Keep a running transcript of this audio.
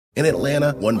In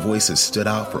Atlanta, one voice has stood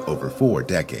out for over 4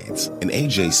 decades. An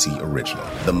AJC original,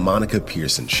 The Monica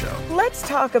Pearson Show. Let's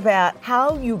talk about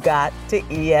how you got to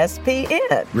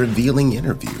ESPN. Revealing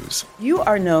interviews. You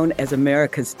are known as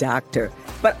America's doctor,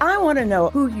 but I want to know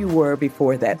who you were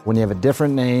before that. When you have a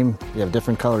different name, you have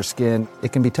different color skin,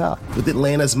 it can be tough. With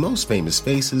Atlanta's most famous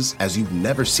faces as you've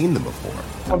never seen them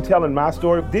before. I'm telling my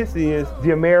story. This is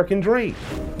the American dream.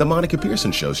 The Monica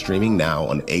Pearson Show, streaming now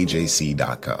on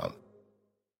AJC.com.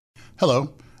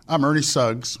 Hello, I'm Ernie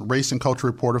Suggs, race and culture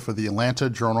reporter for the Atlanta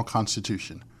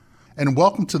Journal-Constitution. And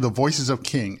welcome to The Voices of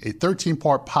King, a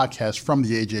 13-part podcast from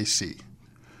the AJC.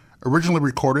 Originally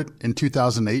recorded in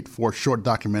 2008 for a short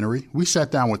documentary, we sat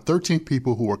down with 13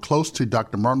 people who were close to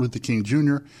Dr. Martin Luther King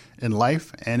Jr. in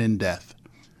life and in death.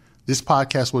 This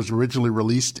podcast was originally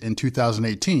released in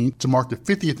 2018 to mark the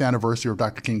 50th anniversary of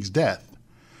Dr. King's death.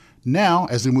 Now,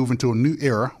 as we move into a new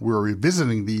era, we're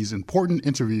revisiting these important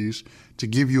interviews to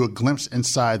give you a glimpse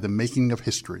inside the making of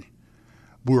history.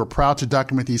 We were proud to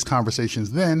document these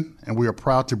conversations then, and we are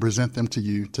proud to present them to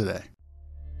you today.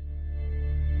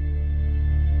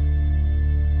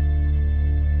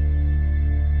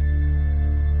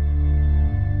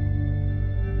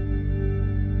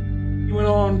 He went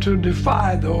on to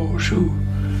defy those who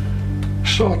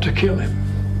sought to kill him.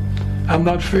 I'm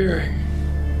not fearing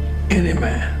any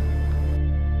man.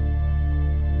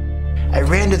 I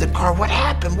ran to the car. What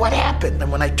happened? What happened? And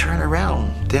when I turn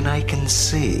around, then I can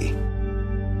see.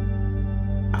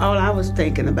 All I was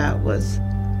thinking about was,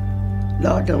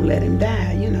 Lord, don't let him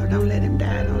die. Don't let him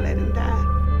die. Don't let him die.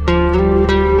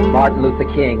 Martin Luther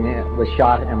King was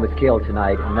shot and was killed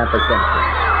tonight in Memphis, Tennessee.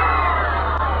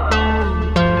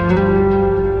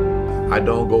 I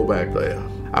don't go back there.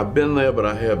 I've been there, but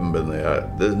I haven't been there.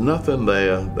 There's nothing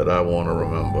there that I want to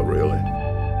remember, really.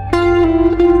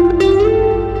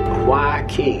 Why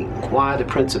King? Why the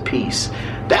Prince of Peace?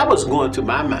 That was going through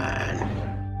my mind.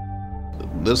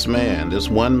 This man, this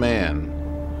one man,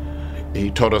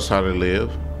 he taught us how to live,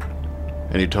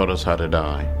 and he taught us how to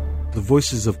die. The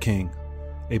Voices of King,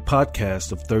 a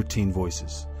podcast of 13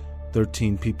 voices,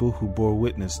 13 people who bore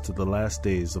witness to the last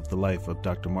days of the life of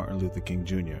Dr. Martin Luther King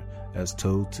Jr., as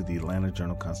told to the Atlanta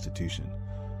Journal-Constitution.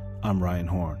 I'm Ryan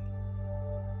Horn.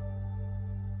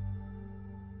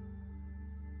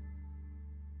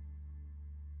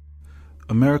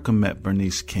 America met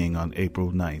Bernice King on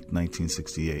April 9,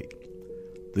 1968.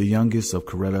 The youngest of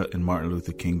Coretta and Martin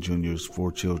Luther King Jr.'s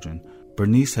 4 children,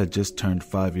 Bernice had just turned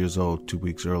 5 years old 2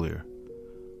 weeks earlier.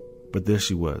 But there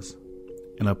she was,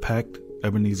 in a packed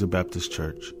Ebenezer Baptist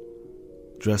church,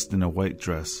 dressed in a white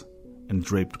dress and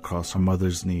draped across her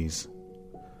mother's knees.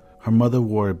 Her mother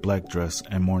wore a black dress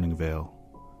and mourning veil.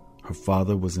 Her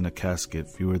father was in a casket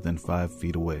fewer than 5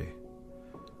 feet away.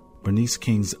 Bernice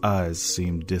King's eyes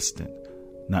seemed distant,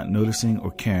 not noticing or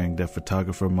caring that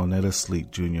photographer Moneta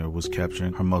Sleet Jr. was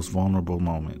capturing her most vulnerable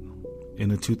moment.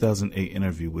 In a 2008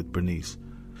 interview with Bernice,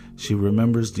 she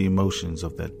remembers the emotions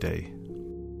of that day.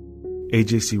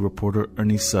 AJC reporter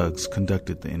Ernie Suggs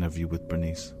conducted the interview with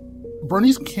Bernice.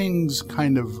 Bernice King's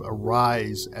kind of a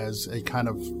rise as a kind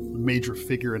of major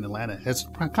figure in Atlanta has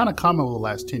kind of come over the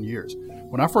last 10 years.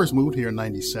 When I first moved here in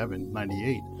 97,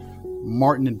 98,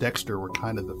 Martin and Dexter were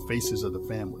kind of the faces of the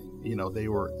family. They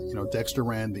were, Dexter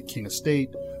ran the King estate.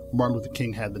 Martin Luther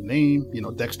King had the name.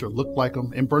 Dexter looked like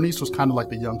him. And Bernice was kind of like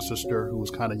the young sister who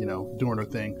was kind of, doing her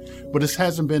thing. But it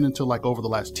hasn't been until like over the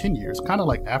last 10 years, kind of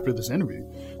like after this interview,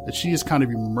 that she has kind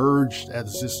of emerged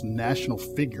as this national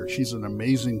figure. She's an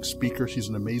amazing speaker. She's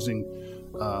an amazing,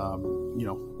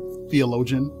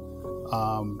 theologian.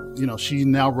 She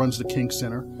now runs the King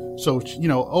Center. So,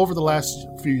 over the last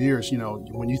few years,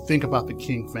 when you think about the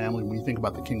King family, when you think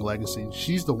about the King legacy,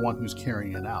 she's the one who's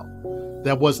carrying it out.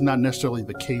 That was not necessarily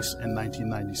the case in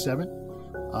 1997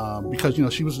 because,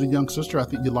 she was the young sister. I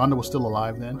think Yolanda was still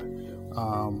alive then.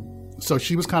 So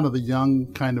she was kind of the young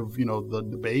kind of,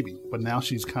 the baby. But now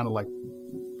she's kind of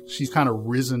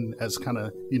risen as kind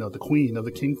of, the queen of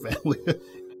the King family.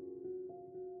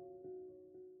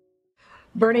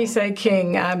 Bernice A.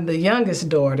 King, I'm the youngest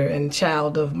daughter and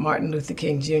child of Martin Luther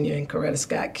King Jr. and Coretta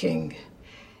Scott King.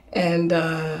 And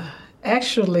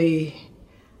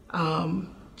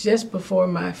just before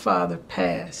my father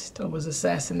passed or was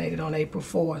assassinated on April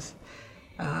 4th,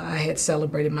 I had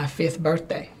celebrated my 5th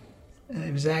birthday.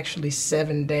 It was actually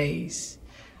 7 days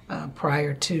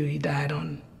prior to. He died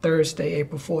on Thursday,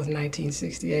 April 4th,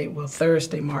 1968. Well,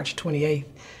 Thursday, March 28th,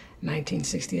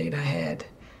 1968, I had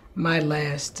my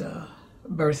last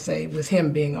birthday with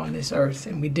him being on this earth.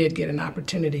 And we did get an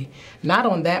opportunity, not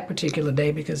on that particular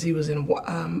day because he was in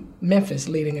Memphis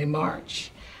leading a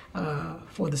march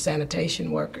for the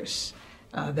sanitation workers,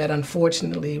 that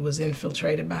unfortunately was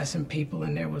infiltrated by some people,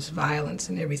 and there was violence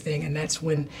and everything, and that's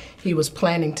when he was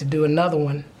planning to do another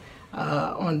one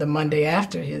on the Monday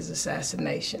after his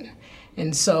assassination.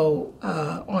 And so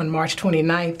on March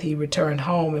 29th, he returned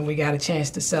home, and we got a chance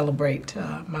to celebrate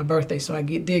my birthday, so I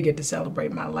did get to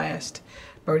celebrate my last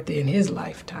birthday in his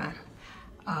lifetime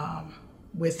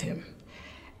with him.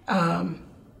 The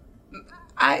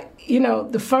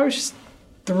first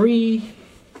three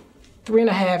and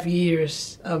a half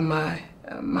years of my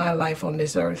life on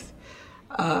this earth,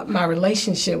 my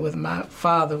relationship with my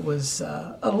father was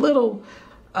a little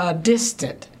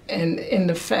distant, and in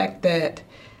the fact that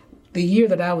the year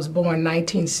that I was born,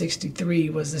 1963,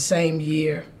 was the same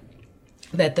year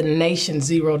that the nation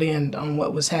zeroed in on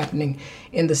what was happening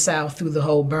in the South through the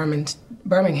whole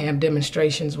Birmingham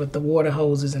demonstrations with the water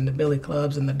hoses and the billy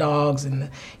clubs and the dogs and the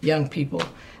young people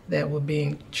that were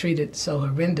being treated so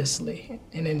horrendously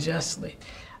and unjustly.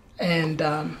 And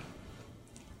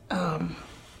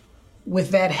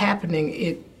with that happening,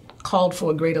 it called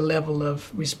for a greater level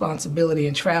of responsibility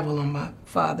and travel on my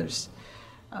father's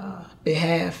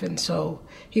behalf. And so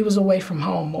he was away from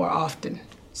home more often,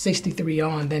 63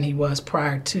 on, than he was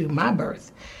prior to my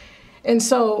birth. And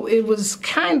so it was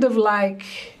kind of like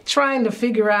trying to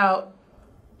figure out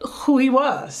who he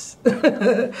was.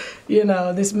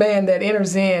 This man that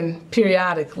enters in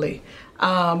periodically.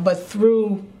 But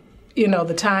through,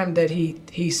 the time that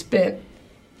he spent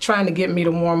trying to get me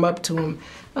to warm up to him,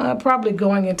 probably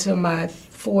going into my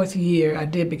 4th year, I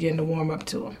did begin to warm up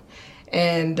to him.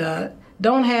 And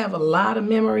don't have a lot of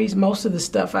memories. Most of the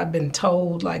stuff I've been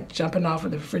told, like jumping off of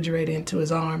the refrigerator into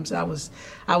his arms. I was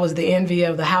the envy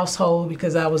of the household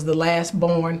because I was the last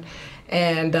born,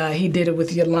 and he did it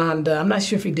with Yolanda. I'm not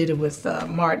sure if he did it with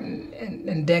Martin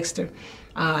and Dexter.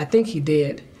 I think he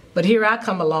did. But here I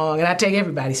come along, and I take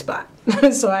everybody's spot.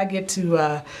 So I get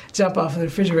to jump off of the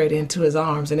refrigerator into his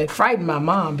arms, and it frightened my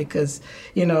mom because,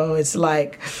 it's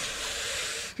like,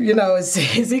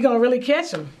 is he gonna really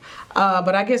catch him?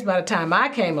 But I guess by the time I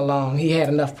came along, he had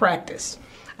enough practice.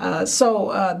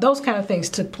 So those kind of things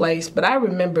took place. But I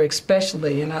remember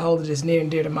especially, and I hold it as near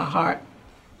and dear to my heart,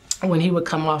 when he would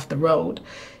come off the road,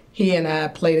 he and I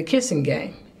played a kissing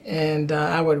game. And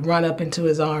I would run up into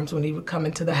his arms when he would come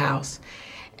into the house.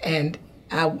 And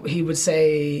he would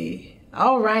say,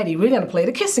 "All righty, we're going to play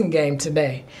the kissing game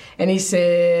today." And he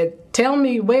said, "Tell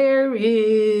me, where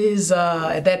is,"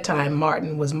 at that time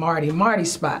Martin was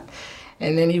Marty's spot.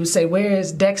 And then he would say, "Where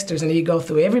is Dexter's?" And he'd go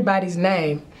through everybody's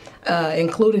name,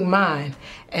 including mine.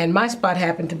 And my spot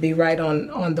happened to be right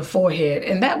on the forehead.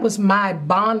 And that was my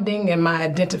bonding and my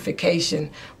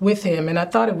identification with him. And I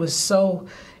thought it was so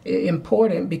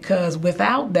important because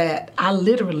without that, I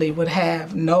literally would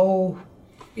have no,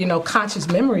 conscious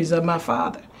memories of my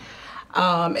father.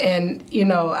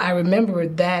 I remember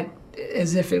that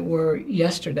as if it were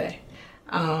yesterday.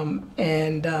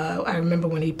 I remember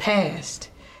when he passed,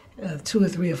 2 or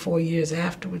 3 or 4 years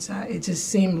afterwards, it just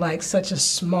seemed like such a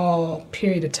small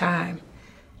period of time,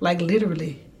 like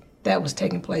literally that was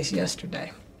taking place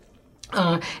yesterday.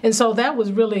 And so that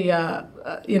was really,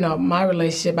 my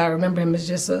relationship. I remember him as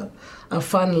just a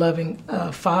fun-loving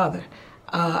father.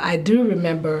 I do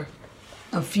remember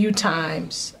a few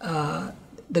times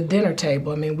the dinner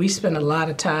table. I mean, we spent a lot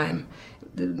of time.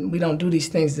 We don't do these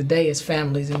things today as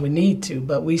families, and we need to,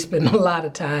 but we spend a lot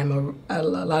of time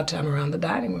around the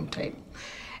dining room table.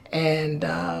 And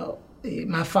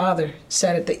my father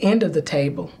sat at the end of the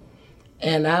table,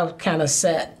 and I kind of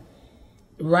sat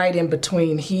right in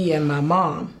between he and my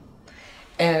mom.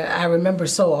 And I remember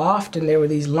so often there were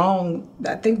these long,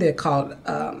 I think they're called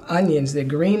onions. They're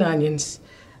green onions.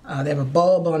 They have a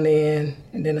bulb on the end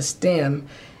and then a stem.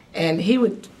 And he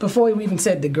would, before he even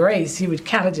said the grace, he would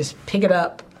kind of just pick it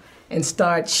up and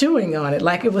start chewing on it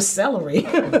like it was celery.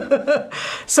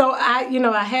 So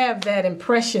I have that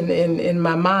impression in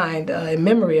my mind, in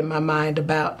memory in my mind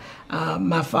about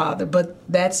my father. But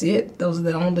that's it. Those are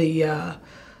the only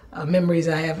memories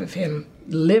I have of him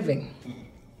living.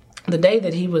 The day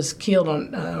that he was killed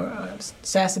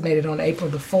assassinated on April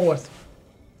the 4th.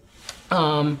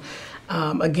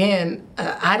 Again,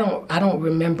 I don't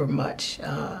remember much.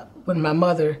 When my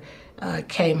mother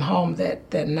came home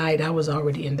that night, I was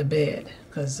already in the bed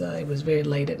because it was very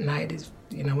late at night.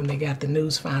 When they got the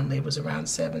news finally, it was around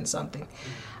 7-something,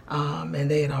 and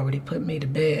they had already put me to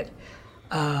bed.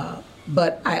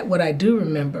 But what I do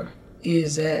remember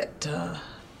is that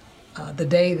the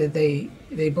day that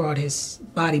they brought his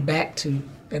body back to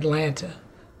Atlanta,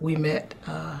 we met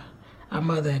our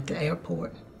mother at the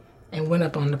airport and went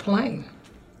up on the plane.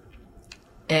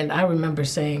 And I remember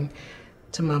saying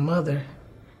to my mother,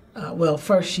 well,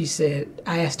 first she said,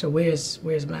 I asked her, where's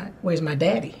my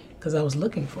daddy? Because I was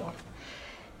looking for him.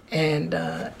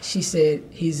 And she said,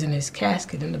 he's in his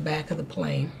casket in the back of the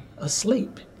plane,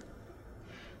 asleep.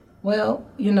 Well,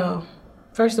 you know,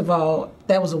 first of all,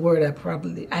 that was a word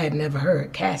I had never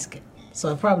heard, casket.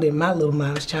 So I probably in my little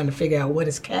mind was trying to figure out what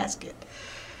is casket.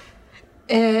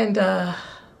 And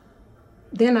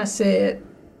then I said,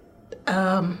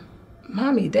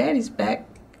 Mommy, Daddy's back.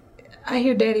 I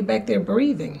hear Daddy back there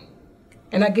breathing.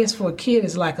 And I guess for a kid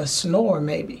it's like a snore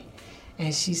maybe.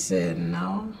 And she said,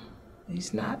 no,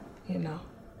 he's not, you know.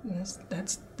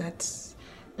 That's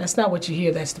not what you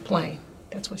hear, that's the plane.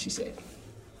 That's what she said.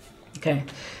 Okay,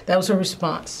 that was her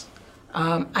response.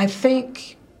 I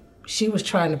think she was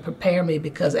trying to prepare me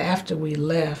because after we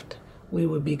left, we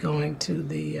would be going to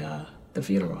the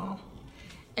funeral home.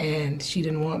 And she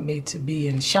didn't want me to be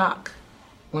in shock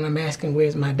when I'm asking,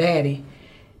 where's my daddy?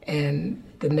 And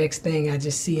the next thing, I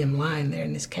just see him lying there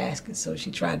in this casket. So she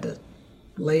tried to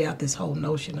lay out this whole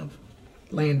notion of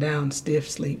laying down stiff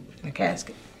sleep in a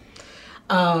casket.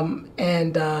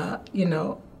 You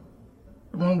know,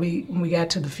 when we got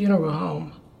to the funeral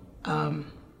home,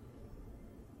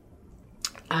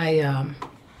 I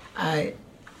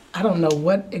don't know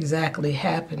what exactly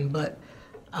happened, but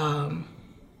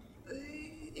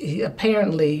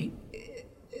apparently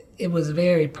it was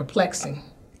very perplexing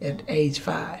at age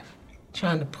 5,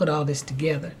 trying to put all this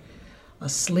together.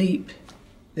 Asleep,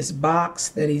 this box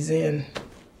that he's in,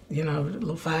 you know, a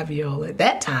little 5-year-old. At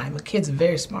that time, the kids are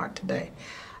very smart today.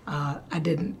 I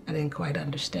didn't quite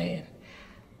understand.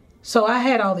 So I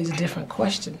had all these different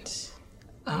questions.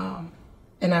 And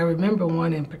I remember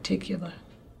one in particular,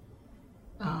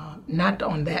 not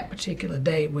on that particular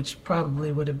day, which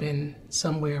probably would have been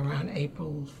somewhere around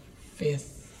April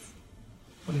 5th,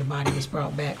 when the body was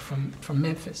brought back from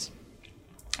Memphis.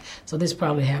 So this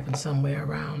probably happened somewhere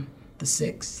around the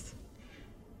 6th.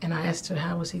 And I asked her,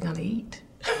 how was he gonna eat?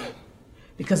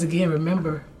 Because again,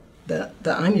 remember the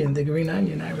onion, the green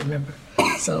onion, I remember.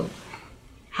 So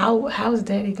how is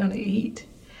Daddy gonna eat?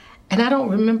 And I don't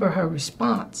remember her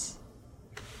response.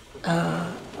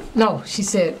 No, she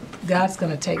said, God's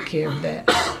gonna take care of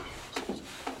that.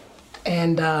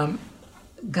 And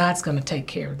God's gonna take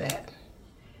care of that.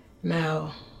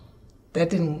 Now,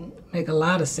 that didn't make a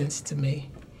lot of sense to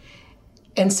me.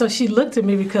 And so she looked at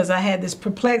me because I had this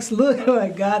perplexed look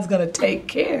like God's gonna take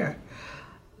care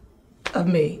of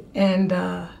me. And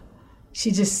she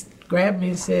just grabbed me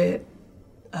and said,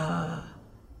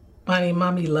 Bonnie,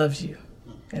 Mommy loves you.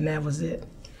 And that was it.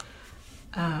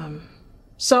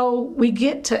 So we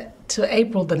get to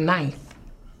April the 9th,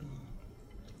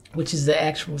 which is the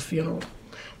actual funeral.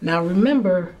 Now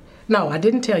remember, no, I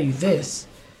didn't tell you this.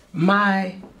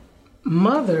 My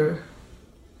mother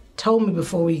told me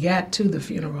before we got to the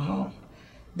funeral home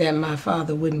that my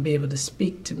father wouldn't be able to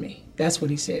speak to me. That's what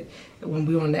he said. When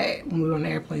we were on the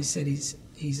airplane, he said he's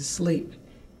asleep.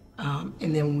 And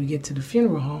then when we get to the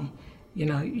funeral home, you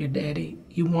know, your daddy,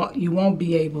 you won't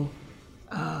be able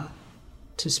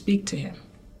to speak to him.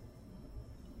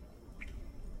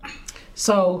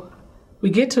 So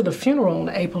we get to the funeral on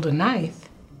April the 9th,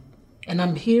 and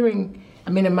I'm hearing,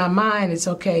 in my mind, it's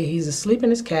okay, he's asleep in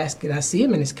his casket. I see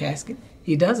him in his casket.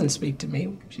 He doesn't speak to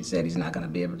me. She said he's not going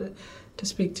to be able to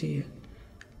speak to you.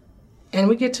 And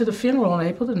we get to the funeral on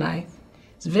April the 9th.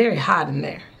 It's very hot in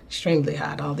there, extremely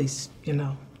hot. All these, you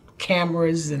know,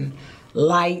 cameras and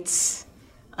lights.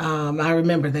 I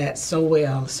remember that so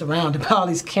well, surrounded by all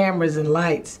these cameras and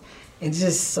lights, and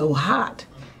just so hot.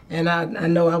 And I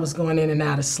know I was going in and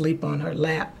out of sleep on her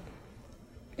lap.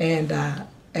 And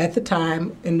at the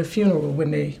time in the funeral,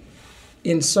 when they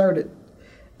inserted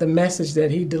the message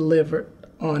that he delivered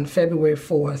on February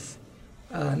 4th,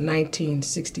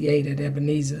 1968 at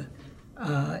Ebenezer,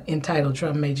 entitled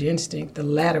Drum Major Instinct, the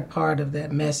latter part of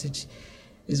that message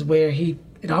is where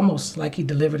it almost like he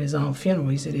delivered his own funeral.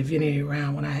 He said, if any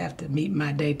around when I have to meet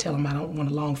my day, tell him I don't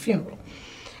want a long funeral.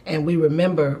 And we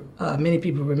remember, many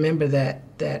people remember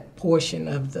that portion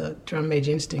of the Drum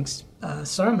Major Instinct's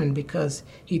sermon because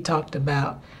he talked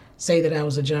about, say that I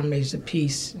was a drum major of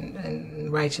peace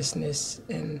and righteousness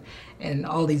and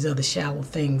all these other shallow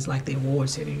things like the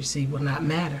awards that he received will not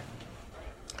matter.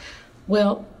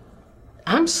 Well,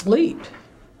 I'm asleep,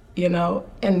 you know,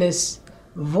 and this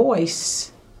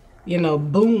voice, you know,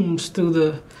 booms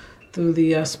through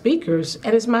the speakers,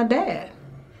 and it's my dad.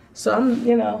 So I'm,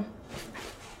 you know,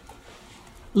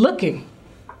 looking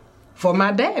for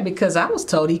my dad because I was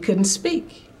told he couldn't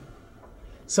speak.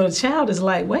 So the child is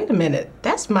like, wait a minute,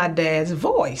 that's my dad's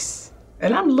voice.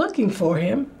 And I'm looking for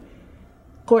him.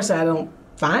 Of course, I don't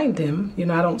find him, you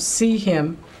know, I don't see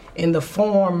him in the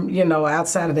form, you know,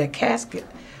 outside of that casket.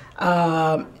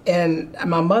 And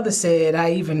my mother said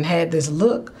I even had this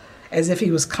look as if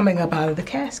he was coming up out of the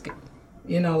casket,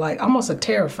 you know, like almost a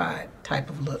terrified type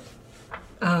of look.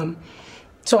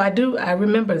 So I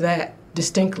remember that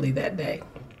distinctly that day.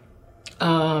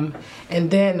 And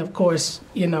then, of course,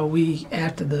 you know,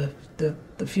 after the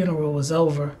funeral was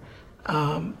over,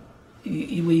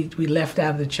 we left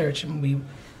out of the church and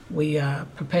we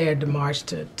prepared to march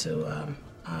to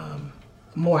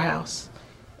Morehouse.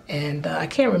 And I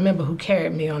can't remember who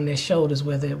carried me on their shoulders,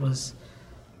 whether it was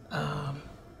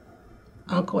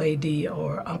Uncle A.D.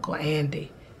 or Uncle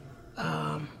Andy,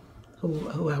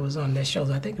 who I was on their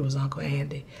shoulders. I think it was Uncle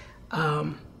Andy.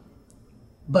 And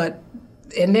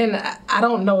then I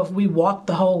don't know if we walked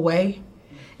the whole way.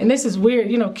 And this is weird,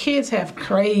 you know, kids have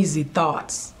crazy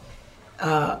thoughts.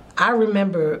 I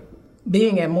remember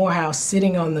being at Morehouse,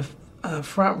 sitting on the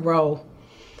front row,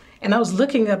 and I was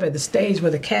looking up at the stage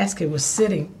where the casket was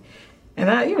sitting. And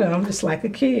I'm just like a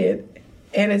kid,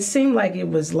 and it seemed like it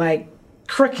was like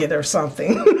crooked or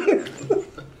something.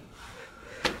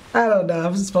 I don't know, I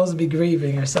was supposed to be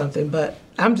grieving or something, but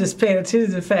I'm just paying attention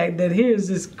to the fact that here's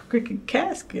this crooked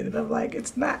casket, and I'm like,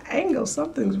 it's not angled,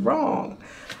 something's wrong.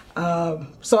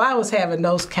 So I was having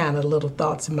those kind of little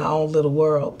thoughts in my own little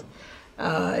world.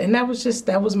 And that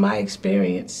was my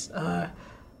experience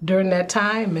during that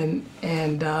time,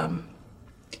 and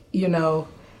you know,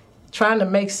 trying to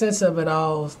make sense of it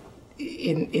all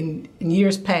in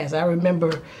years past. I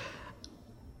remember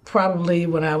probably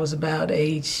when I was about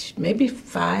age, maybe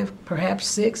 5, perhaps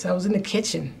 6, I was in the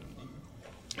kitchen.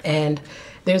 And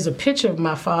there's a picture of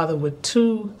my father with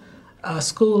 2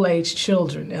 school-aged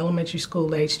children, elementary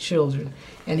school-aged children,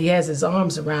 and he has his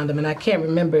arms around them. And I can't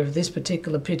remember if this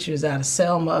particular picture is out of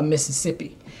Selma or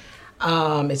Mississippi.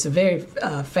 It's a very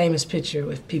famous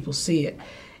picture if people see it.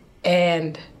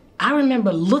 And I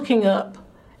remember looking up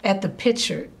at the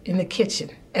picture in the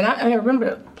kitchen. And I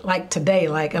remember, like today,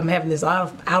 like I'm having this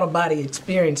out-of-body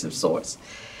experience of sorts.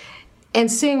 And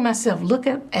seeing myself look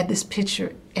at this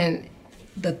picture, and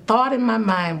the thought in my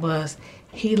mind was,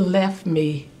 he left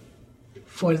me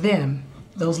for them,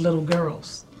 those little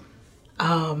girls.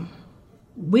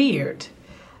 Weird.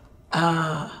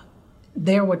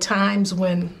 There were times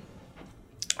when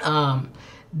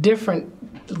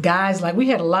different guys, like we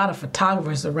had a lot of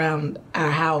photographers around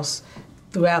our house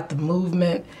throughout the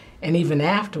movement, and even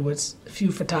afterwards, a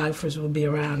few photographers would be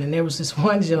around. And there was this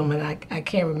one gentleman, I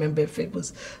can't remember if it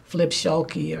was Flip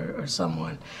Schulke or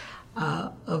someone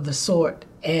of the sort,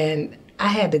 and I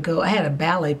had a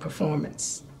ballet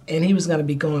performance, and he was going to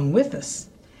be going with us.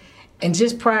 And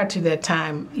just prior to that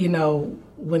time, you know,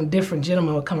 when different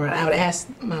gentlemen would come around, I would ask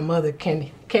my mother, can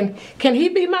he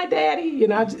be my daddy? You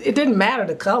know, it didn't matter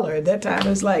the color at that time. It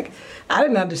was like, I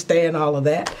didn't understand all of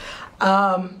that.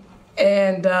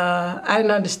 And I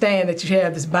didn't understand that you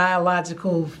have this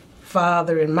biological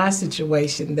father in my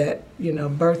situation that, you know,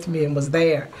 birthed me and was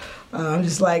there. I'm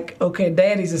just like, okay,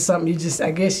 daddies is something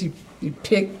I guess you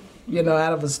pick, you know,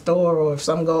 out of a store, or if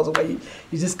something goes away,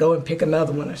 you just go and pick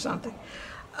another one or something.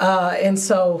 And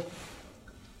so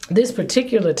this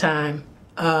particular time,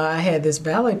 I had this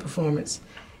ballet performance,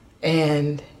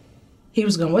 and he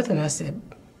was going with it, and I said,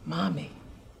 Mommy,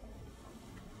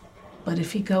 but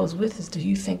if he goes with us, do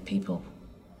you think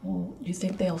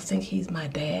they'll think he's my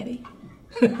daddy?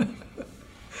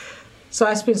 So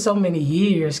I spent so many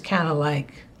years kind of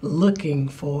like looking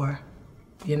for,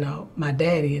 you know, my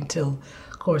daddy until,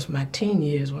 of course, my teen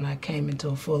years, when I came into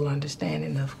a full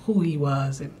understanding of who he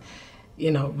was and,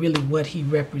 you know, really what he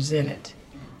represented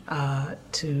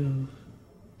to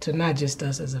not just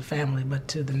us as a family, but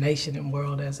to the nation and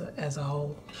world as a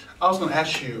whole. I was going to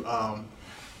ask you,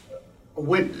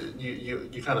 when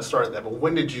you kind of started that, but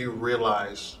when did you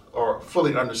realize or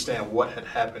fully understand what had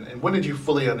happened, and when did you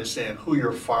fully understand who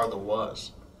your father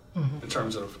was in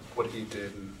terms of what he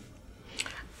did?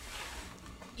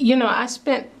 You know, I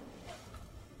spent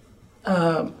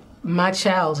my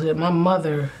childhood, my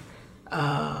mother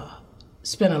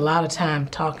spent a lot of time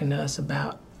talking to us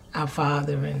about our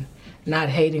father and not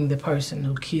hating the person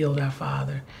who killed our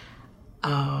father.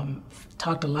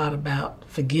 Talked a lot about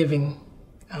forgiving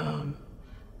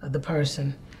the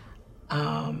person.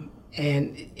 And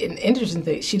an interesting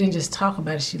thing, she didn't just talk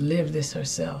about it, she lived this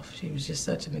herself. She was just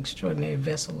such an extraordinary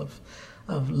vessel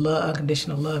of love,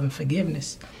 unconditional love and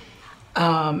forgiveness.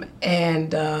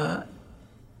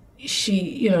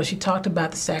 She talked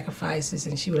about the sacrifices,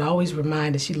 and she would always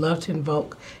remind us, she loved to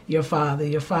invoke your father,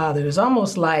 your father. It was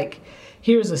almost like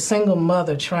here's a single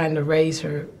mother trying to raise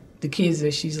the kids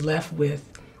that she's left with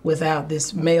without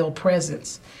this male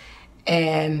presence.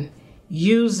 And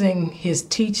using his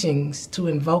teachings to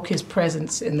invoke his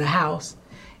presence in the house,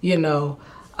 to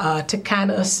kind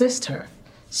of assist her.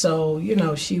 So,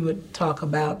 she would talk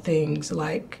about things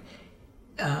like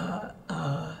the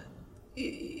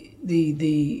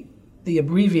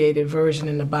abbreviated version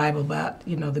in the Bible about,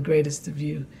 the greatest of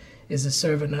you is a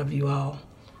servant of you all.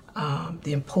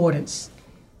 The importance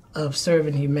of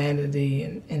serving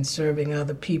humanity and serving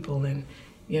other people, and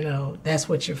that's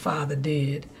what your father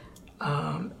did.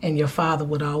 And your father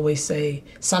would always say,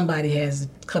 somebody has to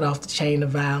cut off the chain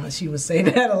of violence. He would say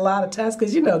that a lot of times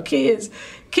because,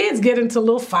 kids get into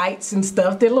little fights and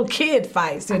stuff. They're little kid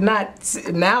fights. They're not,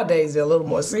 nowadays they're a little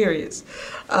more serious.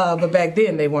 But back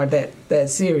then they weren't that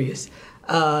serious.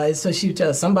 So she would tell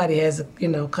us, somebody has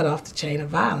to, cut off the chain of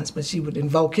violence. But she would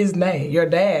invoke his name, your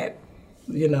dad,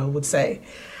 would say.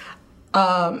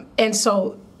 And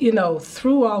so,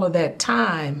 through all of that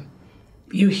time,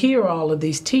 you hear all of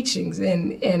these teachings,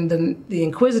 and the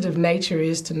inquisitive nature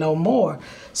is to know more.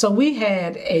 So we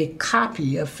had a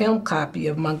film copy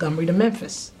of Montgomery to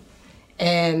Memphis.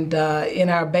 And in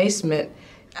our basement,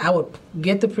 I would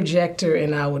get the projector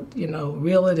and I would,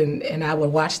 reel it and I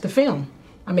would watch the film.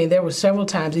 I mean, there were several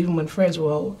times, even when friends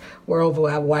were over,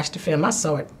 I watched the film. I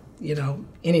saw it,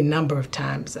 any number of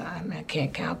times. I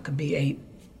can't count, could be 8,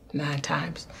 9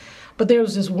 times. But there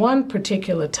was this one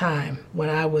particular time when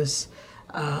I was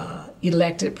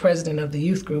elected president of the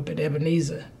youth group at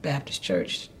Ebenezer Baptist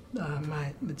Church,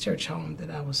 the church home that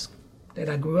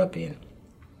I grew up in,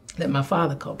 that my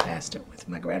father co-pastored with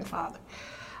my grandfather.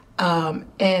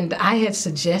 And I had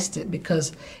suggested,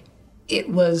 because it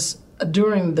was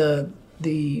during the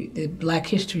Black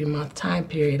History Month time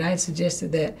period, I had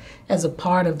suggested that as a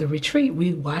part of the retreat,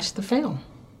 we watch the film.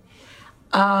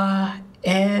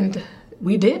 And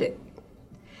we did it.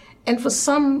 And for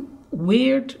some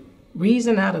weird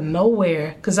reason out of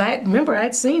nowhere, because I remember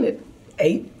I'd seen it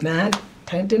 8, 9,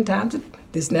 10 times.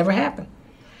 This never happened.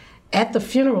 At the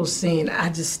funeral scene,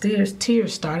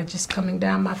 tears started just coming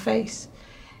down my face.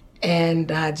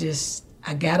 And I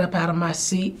got up out of my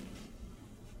seat,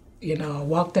 I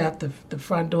walked out the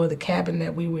front door of the cabin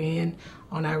that we were in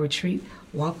on our retreat,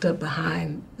 walked up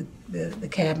behind the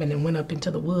cabin and went up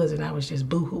into the woods, and I was just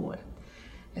boo-hooing.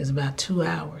 It was about 2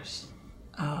 hours.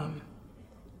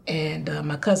 And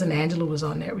my cousin Angela was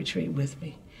on that retreat with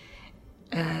me.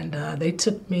 And they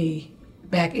took me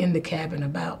back in the cabin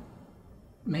about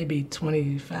maybe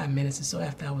 25 minutes or so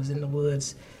after I was in the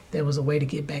woods. There was a way to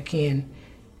get back in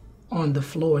on the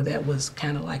floor that was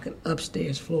kind of like an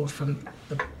upstairs floor from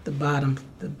the bottom,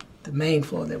 the main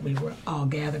floor that we were all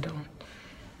gathered on,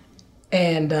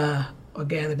 and or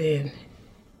gathered in.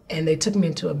 And they took me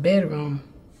into a bedroom,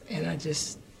 and I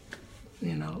just,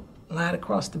 lied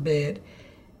across the bed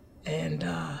and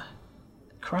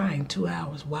crying 2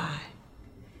 hours. Why?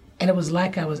 And it was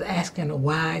like I was asking a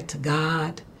why to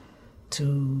God,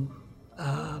 to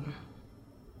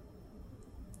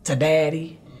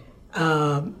Daddy.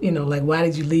 Like, why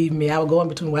did you leave me? I would go in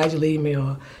between, why did you leave me?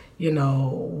 Or,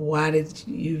 why did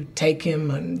you take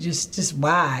him? And just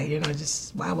why,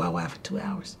 just why for 2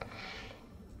 hours?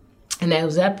 And it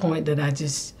was that point that I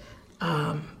just,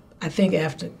 I think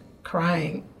after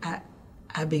crying,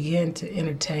 I began to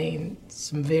entertain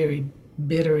some very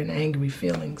bitter and angry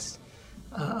feelings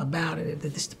about it,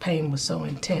 that the pain was so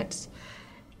intense.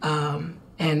 And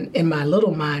in my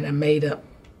little mind, I made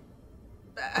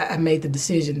the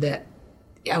decision that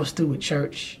I was through with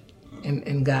church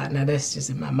and God. Now that's just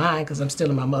in my mind because I'm still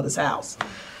in my mother's house.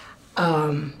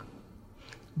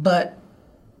 But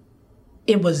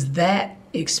it was that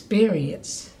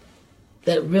experience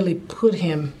that really put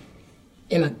him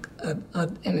in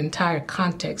an entire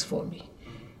context for me.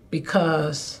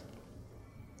 Because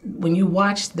when you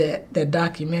watch that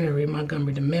documentary,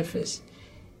 Montgomery to Memphis,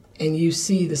 and you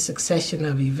see the succession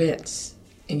of events,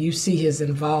 and you see his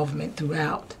involvement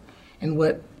throughout, and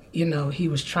what he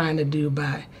was trying to do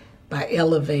by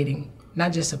elevating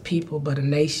not just a people but a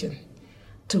nation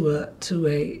to a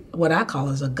what I call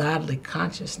as a godly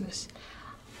consciousness,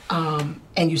 and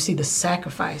you see the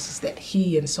sacrifices that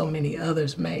he and so many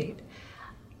others made,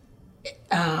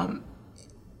 and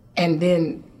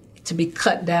then to be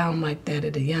cut down like that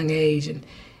at a young age, and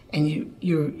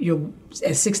you're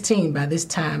at 16 by this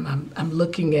time. I'm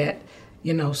looking at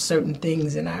certain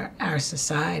things in our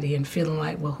society and feeling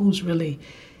like, well, who's really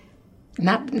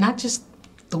not just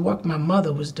the work my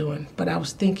mother was doing, but I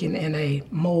was thinking in a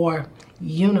more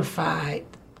unified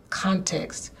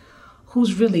context,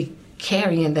 who's really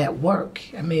carrying that work?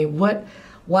 I mean,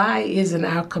 why isn't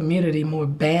our community more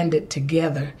banded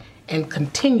together and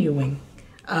continuing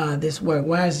this work?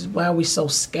 Why are we so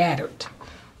scattered?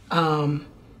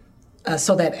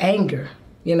 So that anger,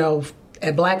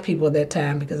 at black people at that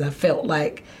time, because I felt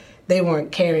like they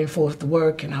weren't carrying forth the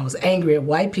work, and I was angry at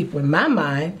white people in my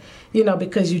mind,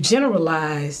 because you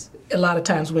generalize a lot of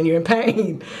times when you're in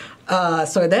pain.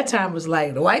 So at that time, it was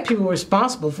like the white people were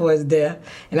responsible for his death,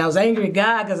 and I was angry at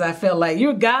God because I felt like,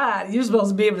 you're God, you're supposed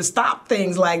to be able to stop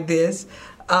things like this.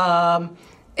 And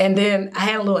then I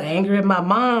had a little anger at my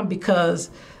mom because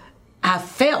I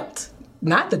felt,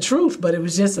 not the truth, but it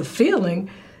was just a feeling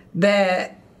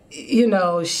that,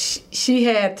 she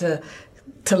had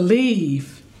to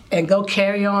leave and go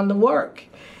carry on the work,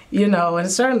 and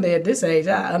certainly at this age,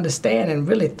 I understand and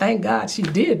really thank God she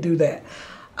did do that.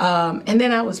 And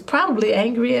then I was probably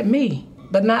angry at me,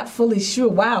 but not fully sure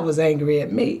why I was angry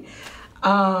at me.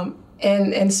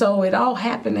 And so it all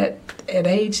happened at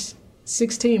age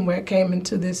 16, where I came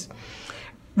into this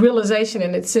realization,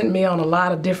 and it sent me on a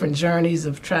lot of different journeys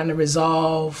of trying to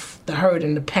resolve the hurt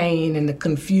and the pain and the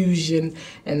confusion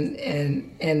and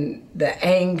the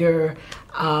anger,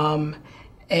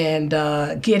 and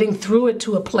getting through it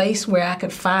to a place where I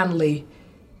could finally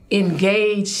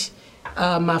engage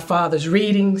my father's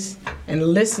readings and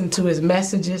listen to his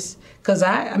messages. Because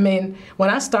when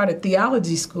I started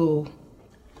theology school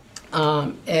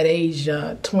at age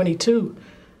 22,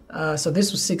 so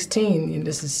this was 16, and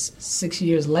this is 6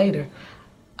 years later,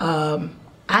 I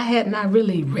had not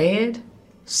really read,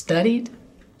 studied,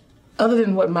 other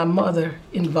than what my mother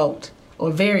invoked,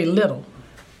 or very little,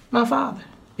 my father.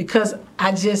 Because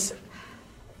I just,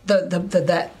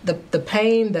 the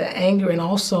pain, the anger, and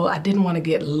also I didn't want to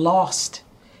get lost.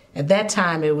 At that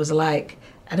time, it was like,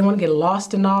 I didn't want to get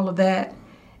lost in all of that.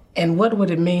 And what would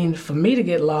it mean for me to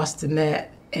get lost in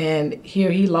that? And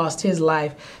here he lost his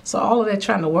life. So all of that,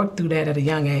 trying to work through that at a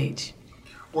young age.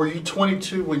 Were you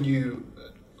 22 when you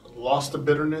lost the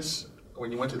bitterness,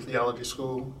 when you went to theology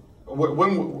school?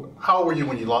 How old were you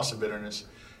when you lost the bitterness,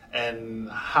 and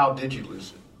how did you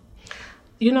lose it?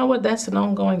 You know what? That's an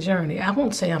ongoing journey. I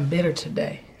won't say I'm bitter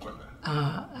today.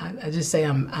 I just say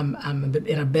I'm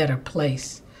in a better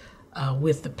place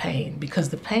with the pain, because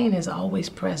the pain is always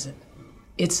present.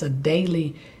 It's a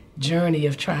daily journey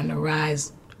of trying to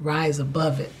rise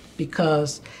above it,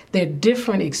 because there are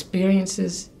different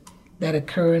experiences that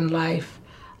occur in life,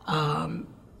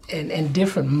 and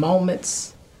different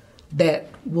moments that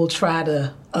will try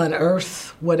to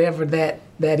unearth whatever that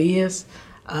is.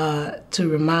 To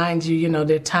remind you,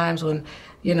 there are times when,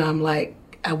 I'm like,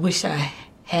 I wish I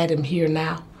had him here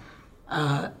now,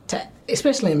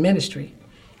 especially in ministry.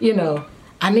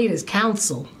 I need his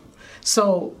counsel.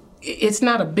 So it's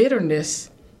not a bitterness,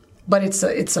 but it's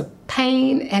a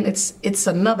pain, and it's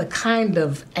another kind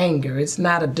of anger. It's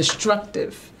not a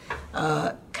destructive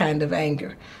kind of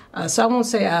anger. So I won't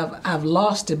say I've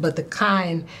lost it, but the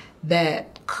kind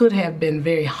that could have been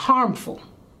very harmful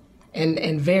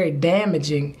and very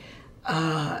damaging,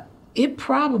 it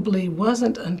probably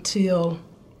wasn't until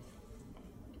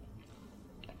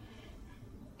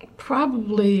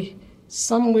probably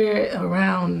somewhere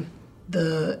around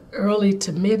the early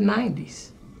to mid-90s.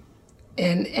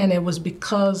 And it was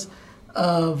because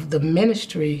of the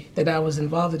ministry that I was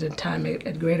involved in at the time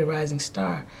at Greater Rising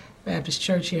Star Baptist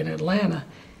Church here in Atlanta,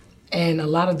 and a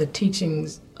lot of the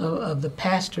teachings of the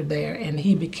pastor there, and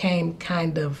he became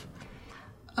kind of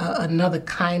another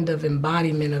kind of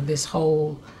embodiment of this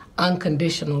whole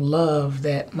unconditional love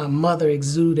that my mother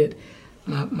exuded,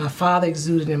 my father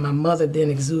exuded, and my mother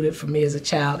then exuded for me as a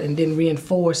child, and then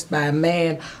reinforced by a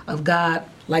man of God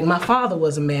like my father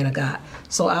was a man of God.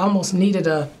 So I almost needed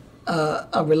a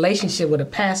relationship with a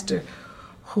pastor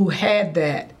who had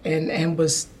that and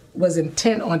was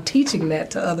intent on teaching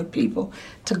that to other people,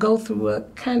 to go through a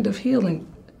kind of healing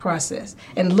process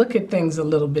and look at things a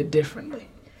little bit differently.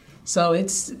 So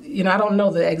it's, I don't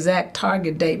know the exact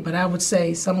target date, but I would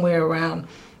say somewhere around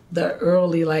the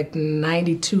early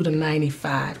 92 to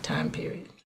 95 time period.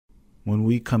 When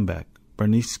we come back,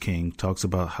 Bernice King talks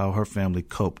about how her family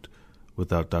coped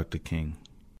without Dr. King.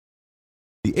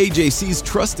 The AJC's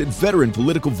trusted veteran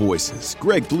political voices,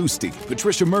 Greg Bluestein,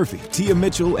 Patricia Murphy, Tia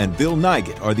Mitchell, and Bill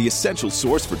Nigett, are the essential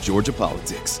source for Georgia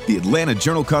politics. The Atlanta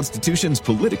Journal-Constitution's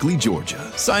Politically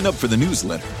Georgia. Sign up for the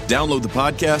newsletter, download the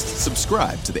podcast,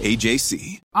 subscribe to the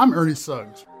AJC. I'm Ernie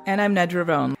Suggs. And I'm Nedra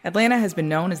Ravone. Atlanta has been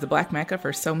known as the Black Mecca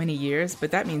for so many years,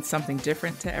 but that means something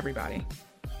different to everybody.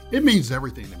 It means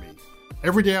everything to me.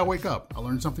 Every day I wake up, I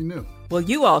learn something new. Well,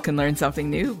 you all can learn something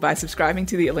new by subscribing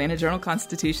to the Atlanta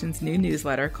Journal-Constitution's new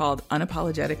newsletter called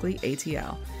Unapologetically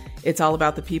ATL. It's all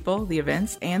about the people, the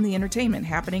events, and the entertainment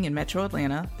happening in Metro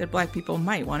Atlanta that Black people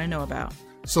might want to know about.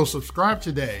 So subscribe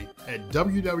today at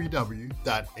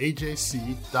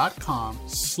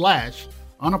www.ajc.com/unapologetically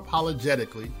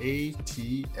Unapologetically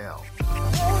ATL.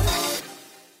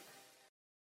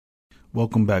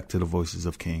 Welcome back to the Voices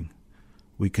of King.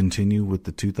 We continue with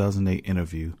the 2008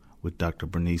 interview with Dr.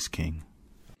 Bernice King.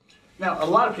 Now, a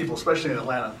lot of people, especially in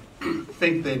Atlanta,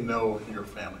 think they know your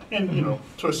family. And, you know,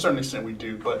 to a certain extent we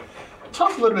do. But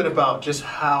talk a little bit about just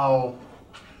how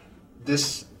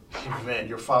this event,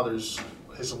 your father's,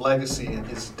 his legacy and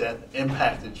his death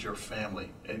impacted your family,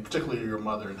 and particularly your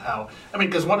mother, and how, I mean,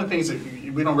 because one of the things that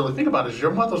we don't really think about is your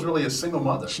mother was really a single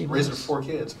mother, raising 4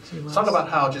 kids. Talk about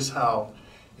how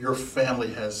your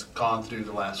family has gone through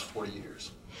the last 40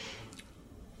 years.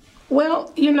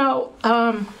 Well, you know,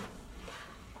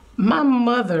 my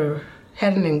mother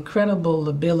had an incredible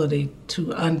ability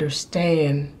to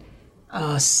understand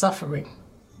suffering,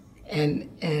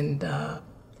 and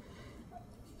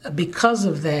because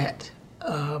of that,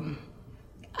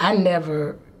 I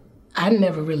never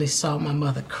really saw my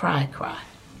mother cry,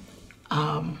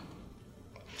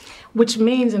 which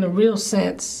means, in a real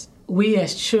sense, we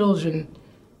as children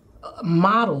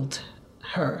modeled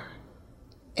her,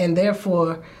 and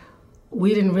therefore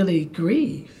we didn't really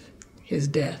grieve his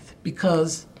death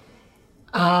because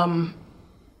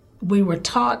we were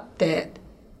taught that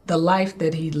the life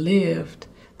that he lived,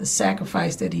 the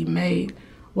sacrifice that he made,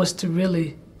 was to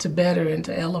better and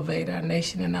to elevate our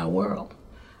nation and our world.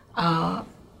 And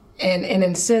in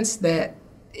a sense that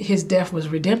his death was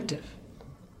redemptive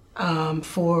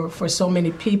for so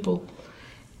many people.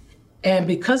 And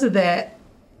because of that,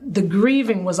 the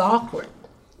grieving was awkward.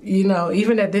 You know,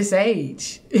 even at this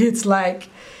age, it's like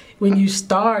when you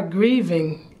start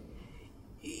grieving,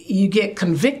 you get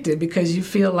convicted because you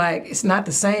feel like it's not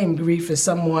the same grief as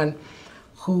someone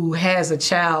who has a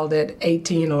child at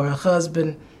 18 or a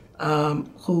husband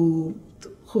who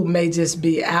may just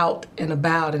be out and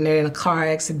about and they're in a car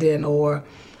accident, or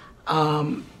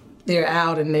they're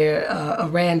out and they're a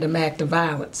random act of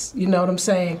violence. You know what I'm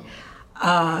saying?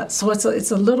 So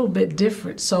it's a little bit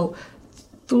different. So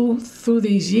through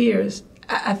these years,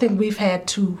 I think we've had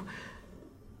to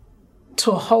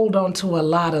hold on to a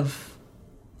lot of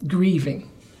grieving,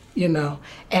 you know,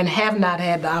 and have not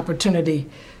had the opportunity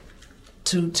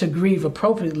to grieve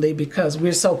appropriately because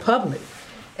we're so public.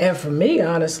 And for me,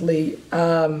 honestly,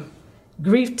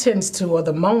 grief tends to, or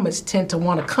the moments tend to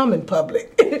want to come in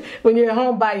public. When you're at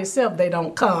home by yourself, they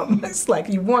don't come. It's like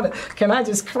you want to, can I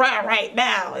just cry right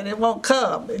now? And it won't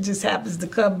come. It just happens to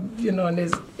come, you know, in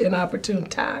this inopportune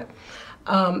time.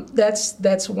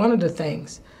 That's one of the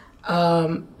things.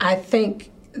 I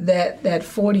think that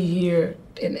 40-year,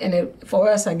 for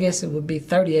us, I guess it would be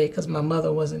 38 because my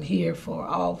mother wasn't here for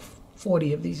all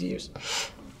 40 of these years.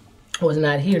 Was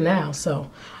not here now, so.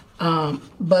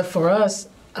 But for us,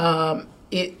 I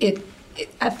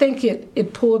think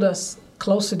it pulled us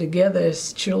closer together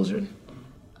as children,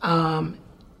 and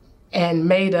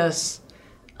made us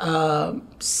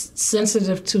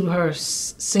sensitive to her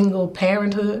single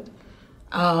parenthood.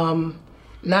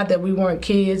 Not that we weren't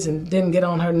kids and didn't get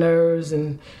on her nerves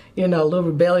and, you know, a little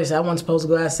rebellious. I wasn't supposed to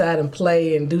go outside and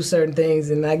play and do certain things,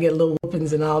 and I get little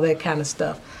whoopings and all that kind of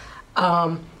stuff.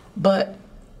 But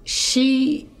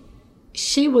she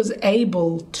was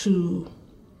able to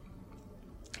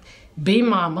be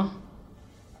mama,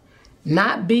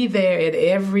 not be there at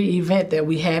every event that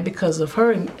we had because of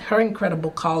her incredible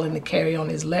calling to carry on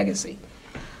his legacy.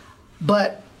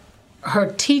 But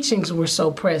her teachings were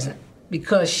so present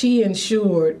because she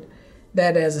ensured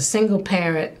that as a single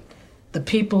parent, the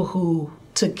people who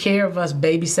took care of us,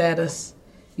 babysat us,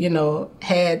 you know,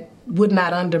 would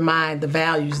not undermine the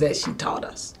values that she taught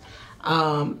us.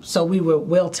 So we were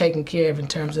well taken care of in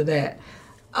terms of that.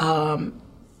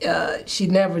 She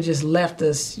never just left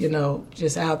us, you know,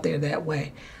 just out there that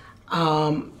way.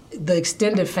 The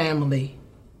extended family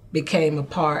became a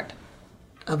part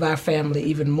of our family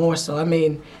even more so. I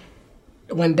mean,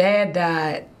 when Dad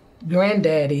died,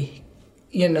 Granddaddy,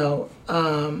 you know,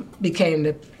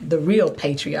 became the real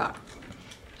patriarch.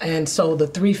 And so the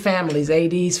three families,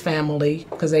 AD's family,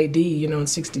 because AD, you know, in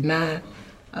 69,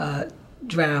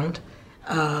 drowned.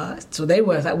 So they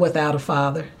were without a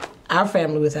father, our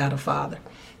family without a father.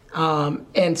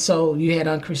 And so you had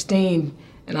Aunt Christine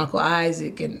and Uncle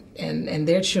Isaac and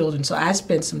their children. So I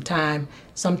spent some time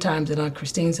sometimes at Aunt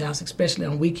Christine's house, especially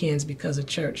on weekends because of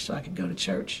church, so I could go to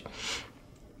church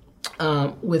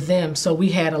with them. So we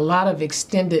had a lot of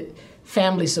extended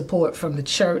family support from the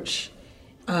church,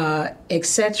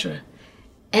 etc.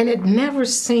 And it never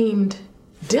seemed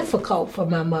difficult for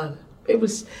my mother. It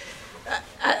was,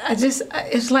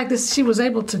 it's like this, she was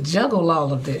able to juggle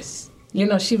all of this. You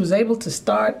know, she was able to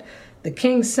start the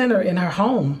King Center in her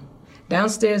home,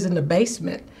 downstairs in the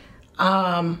basement.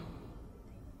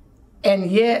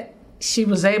 And yet she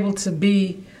was able to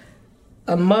be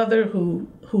a mother who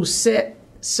set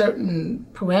certain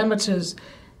parameters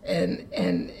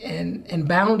and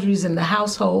boundaries in the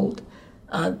household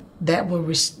that were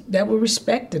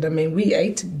respected. I mean, we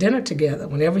ate dinner together.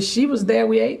 Whenever she was there,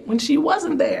 we ate. When she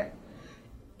wasn't there,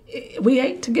 we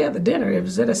ate together dinner. It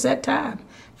was at a set time.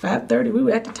 5:30, we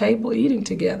were at the table eating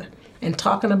together and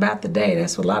talking about the day.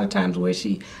 That's a lot of times where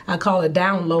I call it,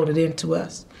 downloaded into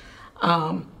us.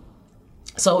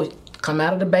 So come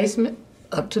out of the basement,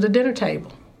 up to the dinner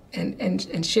table,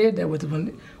 and shared that with her.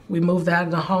 When we moved out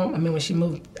of the home, when she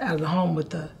moved out of the home with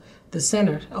the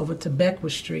center over to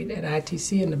Beckwood Street at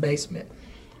ITC in the basement,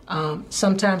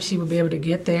 sometimes she would be able to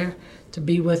get there to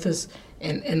be with us,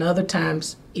 and other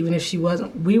times, even if she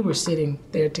wasn't, we were sitting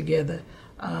there together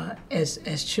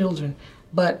as children.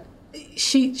 But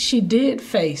she did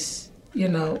face,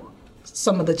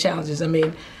 some of the challenges. I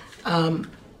mean,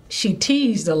 she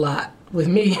teased a lot with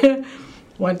me.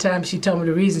 One time she told me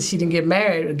the reason she didn't get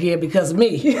married again because of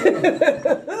me.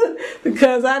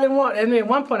 Because I didn't want, and at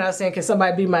one point I was saying, can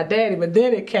somebody be my daddy? But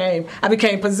then I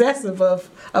became possessive of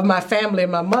my family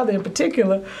and my mother in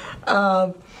particular.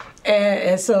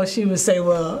 And so she would say,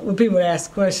 well, when people would ask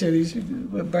the question,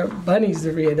 Bunny's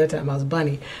the reason, at that time I was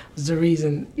Bunny, was the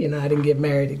reason, I didn't get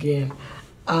married again.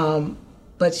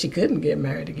 But she couldn't get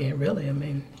married again, really. I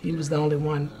mean, he was the only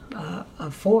one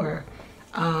for her.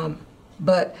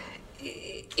 But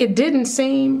it didn't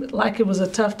seem like it was a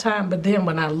tough time, but then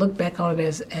when I look back on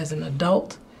it as an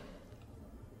adult,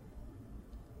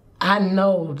 I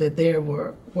know that there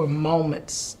were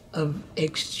moments of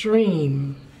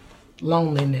extreme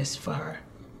loneliness for her.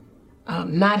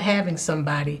 Not having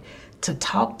somebody to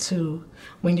talk to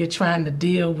when you're trying to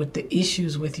deal with the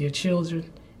issues with your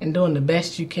children and doing the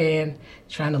best you can,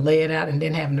 trying to lay it out, and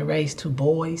then having to raise 2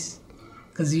 boys.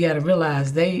 Because you got to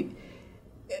realize they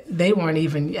weren't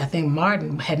even, I think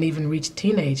Martin hadn't even reached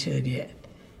teenagehood yet.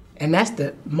 And that's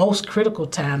the most critical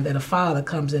time that a father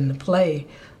comes into play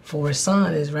for a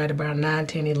son, is right about 9,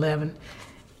 10, 11.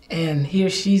 And here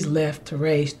she's left to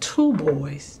raise 2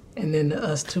 boys and then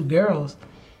us 2 girls.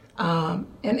 And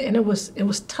it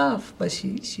was tough, but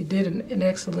she did an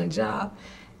excellent job.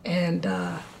 And,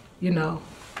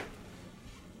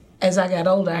 as I got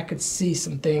older, I could see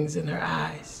some things in her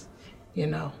eyes,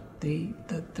 the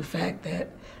fact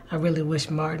that I really wish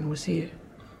Martin was here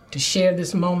to share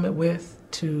this moment with,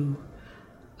 to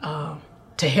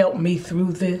help me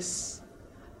through this.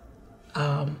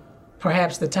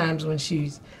 Perhaps the times when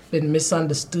she's been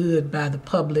misunderstood by the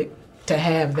public, to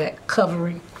have that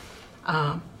covering.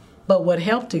 But what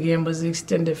helped again was the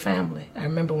extended family. I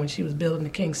remember when she was building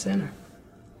the King Center,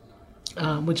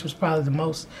 which was probably the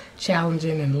most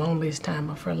challenging and loneliest time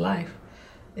of her life.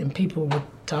 And people were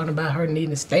talking about her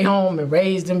needing to stay home and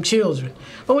raise them children.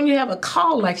 But when you have a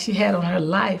call like she had on her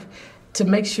life to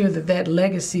make sure that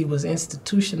legacy was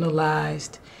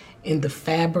institutionalized in the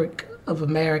fabric of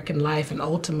American life and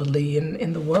ultimately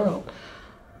in the world,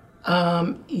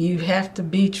 you have to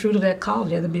be true to that call.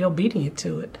 You have to be obedient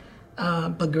to it.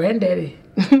 But Granddaddy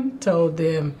told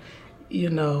them,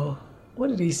 what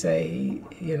did he say?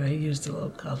 He used a little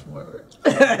cuss word.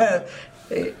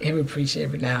 Every preacher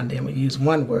every now and then would use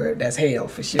one word, that's hell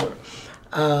for sure.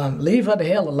 Leave her the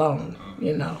hell alone,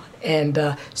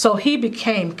 And so he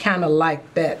became kind of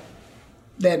like that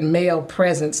male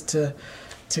presence to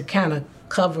kind of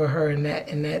cover her in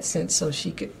that sense, so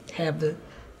she could have the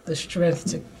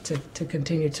strength to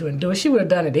continue to endure. She would have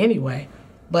done it anyway,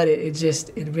 but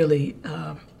it really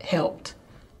helped.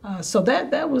 So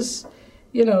that was,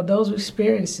 those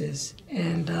experiences,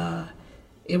 and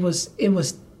it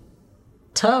was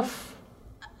tough,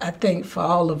 I think, for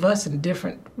all of us in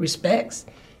different respects,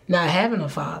 not having a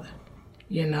father,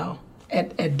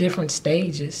 at different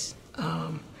stages.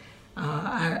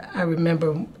 I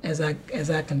remember as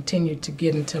I continued to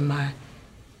get into my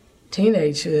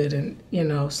teenagehood,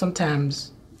 and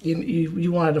sometimes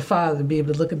you wanted a father to be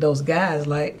able to look at those guys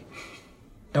like,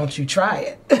 don't you try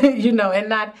it, and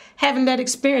not having that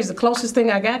experience. The closest thing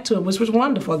I got to it, which was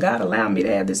wonderful. God allowed me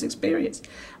to have this experience.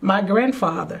 My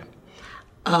grandfather,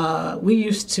 he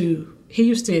used to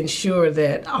ensure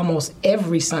that almost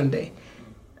every Sunday,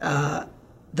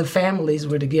 the families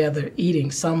were together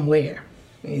eating somewhere,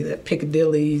 either at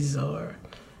Piccadilly's or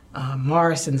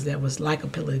Morrison's, that was like a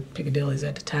Piccadilly's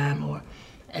at the time, or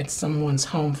at someone's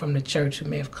home from the church who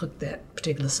may have cooked that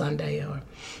particular Sunday, or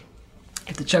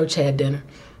if the church had dinner.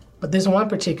 But this one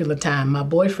particular time, my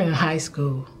boyfriend in high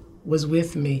school was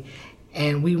with me,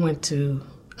 and we went to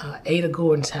Ada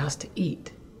Gordon's house to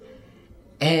eat.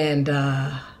 And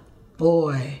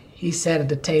boy, he sat at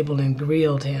the table and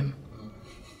grilled him.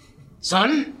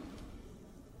 Son,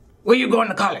 where you going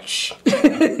to college?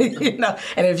 You know,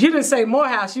 and if you didn't say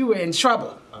Morehouse, you were in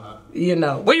trouble. You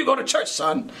know, where you go to church,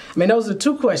 son? I mean, those are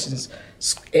two questions.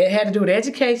 It had to do with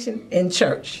education and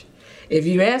church. If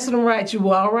you answered them right, you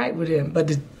were all right with him, but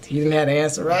he didn't have to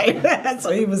answer right,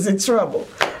 so he was in trouble.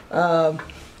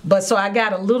 But so I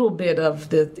got a little bit of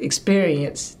the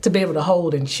experience to be able to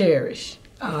hold and cherish.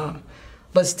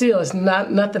 But still, it's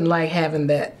nothing like having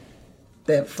that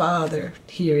father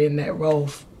here in that role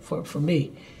for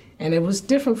me. And it was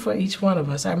different for each one of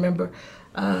us. I remember,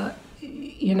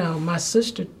 you know, my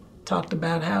sister talked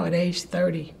about how at age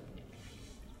 30,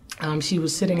 she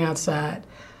was sitting outside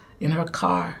in her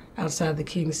car outside the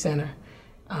King Center.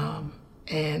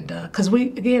 And because we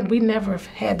never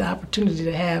had the opportunity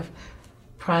to have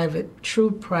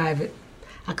true private,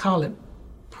 I call it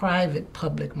private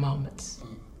public moments.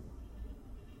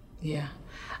 Yeah.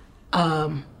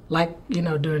 Like, you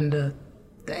know, during the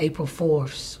April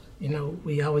 4ths, you know,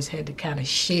 we always had to kind of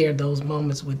share those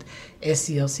moments with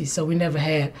SCLC. So we never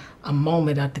had a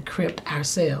moment at the crypt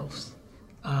ourselves.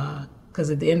 Because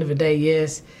at the end of the day,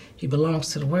 yes, he belongs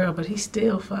to the world, but he's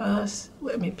still for us.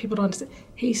 I mean, people don't understand.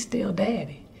 He's still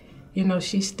daddy. You know,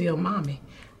 she's still mommy.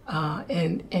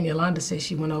 And Yolanda said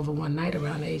she went over one night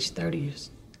around age 30,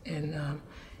 and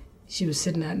she was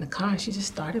sitting out in the car, and she just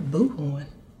started boo-hooing.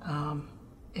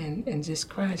 And just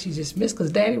cried. She just missed,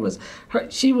 because Daddy was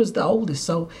she was the oldest,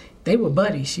 so they were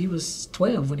buddies. She was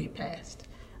 12 when he passed,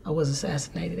 or was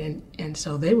assassinated, and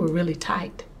so they were really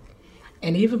tight.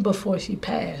 And even before she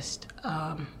passed,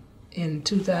 in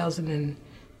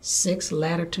 2006,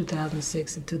 latter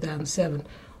 2006 and 2007,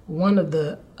 one of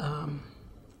the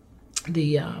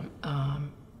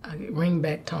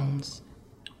ringback tones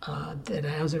that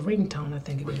I was a ringtone, I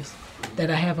think it is,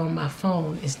 that I have on my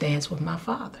phone is "Dance with My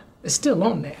Father." It's still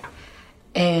on there.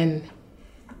 And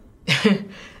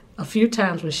a few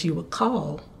times when she would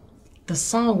call, the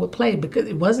song would play, because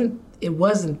it wasn't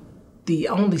the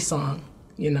only song,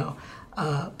 you know,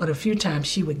 but a few times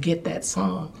she would get that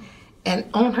song. And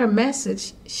on her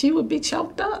message, she would be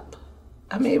choked up.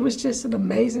 I mean, it was just an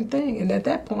amazing thing. And at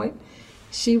that point,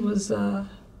 she was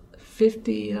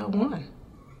 51.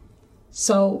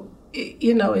 So,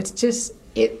 you know, it's just,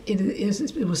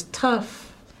 it was tough,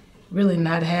 really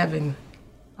not having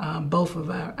both of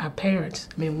our parents.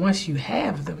 I mean, once you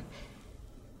have them,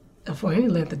 for any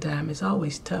length of time, it's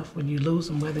always tough when you lose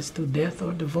them, whether it's through death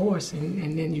or divorce,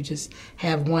 and then you just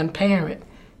have one parent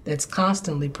that's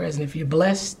constantly present. If you're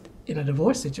blessed in a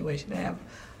divorce situation to have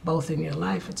both in your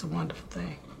life, it's a wonderful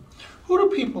thing. Who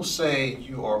do people say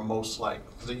you are most like?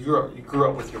 Because you grew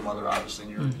up with your mother, obviously,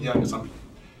 and you're youngest.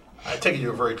 I take it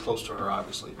you're very close to her,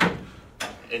 obviously.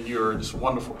 And you're this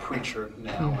wonderful preacher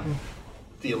now, and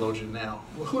theologian now.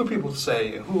 Well, who do people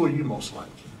say, and who are you most like?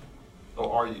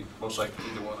 Or are you most like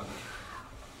either one of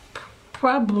them?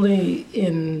 Probably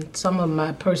in some of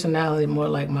my personality more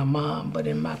like my mom, but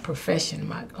in my profession,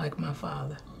 like my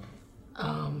father.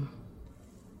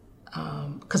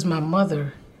 Because my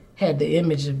mother had the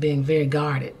image of being very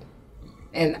guarded,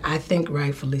 and I think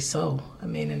rightfully so. I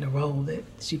mean, in the role that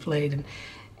she played,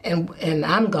 and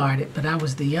I'm guarded, but I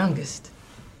was the youngest.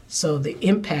 So the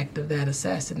impact of that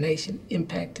assassination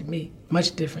impacted me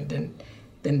much different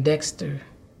than Dexter,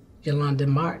 Yolanda,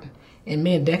 and Martin. And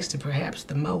me and Dexter perhaps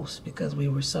the most, because we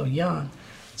were so young.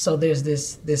 So there's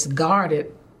this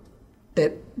guarded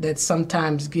that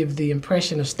sometimes give the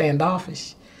impression of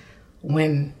standoffish.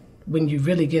 When you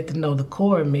really get to know the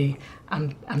core of me,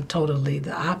 I'm totally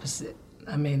the opposite.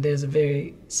 I mean, there's a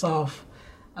very soft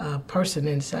person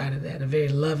inside of that, a very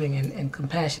loving and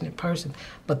compassionate person.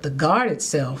 But the guard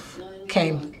itself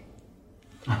came.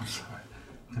 I'm sorry.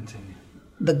 Continue.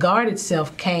 The guard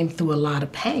itself came through a lot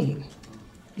of pain,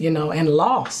 you know, and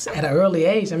loss at an early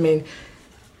age. I mean,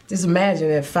 just imagine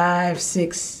at 5,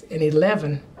 6, and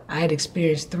 11, I had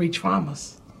experienced 3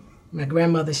 traumas. My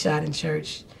grandmother shot in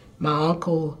church. My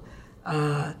uncle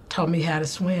taught me how to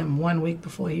swim 1 week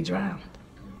before he drowned.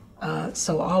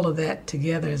 So all of that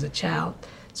together as a child,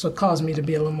 so it caused me to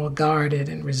be a little more guarded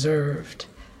and reserved.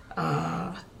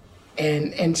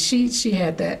 And she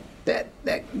had that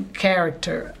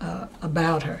character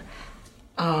about her.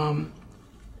 I'm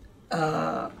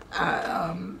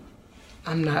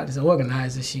not as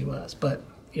organized as she was, but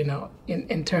you know,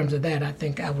 in terms of that, I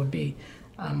think I would be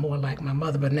more like my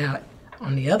mother. But now,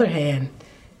 on the other hand,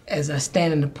 as I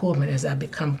stand in the pulpit,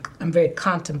 I'm very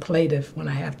contemplative when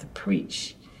I have to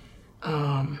preach,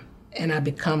 and I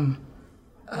become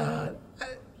a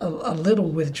little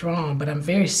withdrawn, but I'm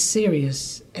very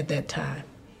serious at that time.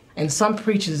 And some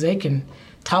preachers, they can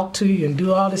talk to you and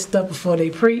do all this stuff before they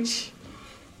preach.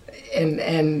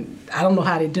 And I don't know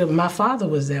how they do it, but my father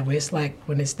was that way. It's like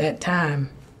when it's that time,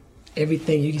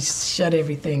 you shut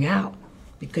everything out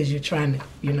because you're trying to,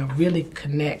 really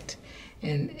connect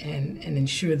and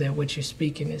ensure that what you're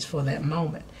speaking is for that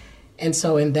moment. And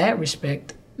so in that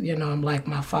respect, I'm like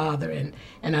my father,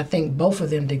 and I think both of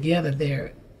them together,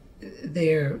 their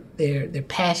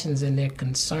passions and their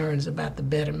concerns about the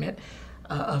betterment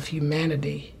of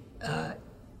humanity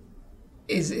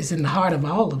is in the heart of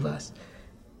all of us,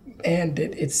 and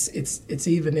it's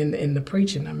even in the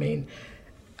preaching. I mean,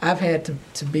 I've had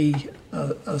to be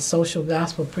a social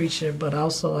gospel preacher, but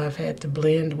also I've had to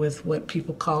blend with what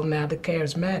people call now the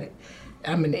charismatic.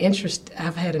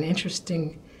 I've had an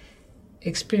interesting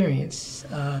experience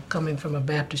coming from a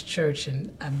Baptist church,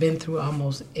 and I've been through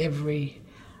almost every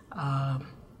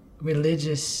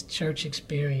religious church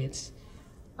experience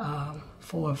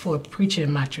for a preacher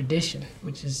in my tradition,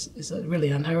 which is really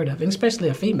unheard of, and especially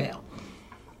a female.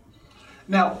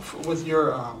 Now, with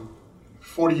your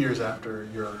 40 years after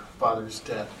your father's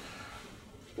death,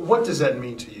 what does that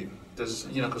mean to you?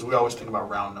 Because we always think about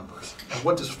round numbers. And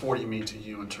what does 40 mean to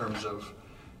you in terms of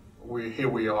here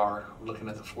we are looking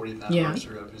at the 40th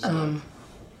anniversary of his death?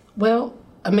 Well,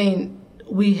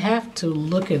 we have to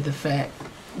look at the fact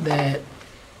that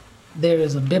there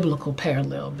is a biblical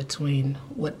parallel between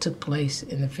what took place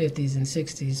in the 50s and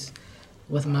 60s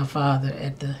with my father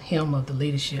at the helm of the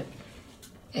leadership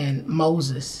and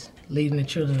Moses leading the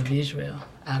children of Israel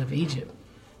out of Egypt.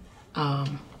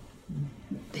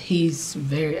 He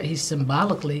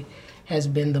symbolically has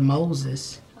been the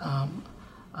Moses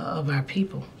of our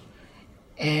people.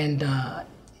 And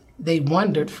they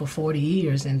wandered for 40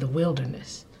 years in the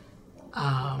wilderness.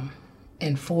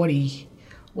 And 40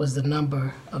 was the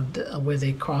number of where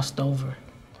they crossed over.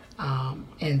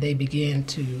 And they began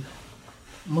to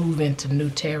move into new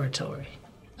territory.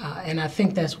 And I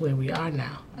think that's where we are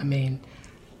now.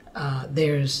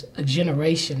 There's a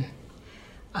generation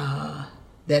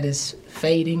that is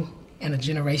fading and a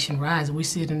generation rising. We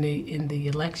see it in the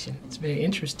election. It's very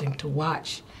interesting to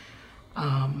watch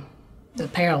the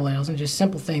parallels and just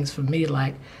simple things for me,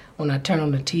 like when I turn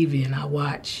on the TV and I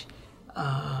watch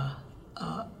a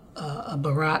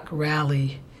Barack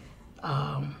rally,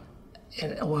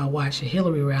 or I watch a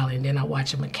Hillary rally, and then I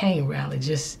watch a McCain rally.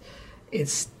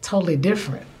 It's totally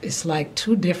different. It's like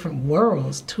two different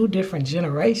worlds, two different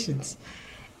generations,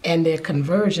 and their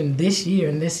conversion this year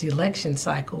in this election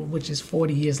cycle, which is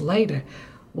 40 years later.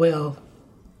 Well,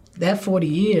 that 40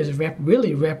 years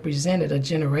really represented a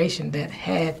generation that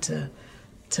had to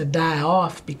die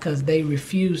off because they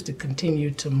refused to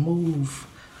continue to move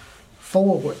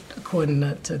forward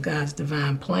according to God's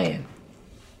divine plan.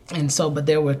 And so, but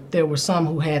there were some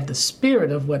who had the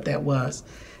spirit of what that was,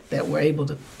 that were able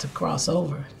to cross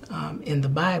over in the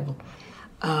Bible.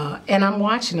 And I'm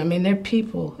watching, there are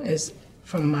people, as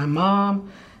from my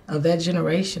mom, of that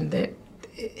generation, that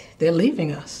they're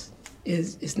leaving us.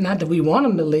 It's not that we want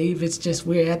them to leave, it's just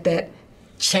we're at that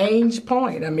change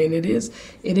point. It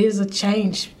is a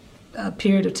change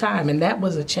period of time, and that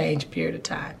was a change period of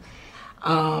time.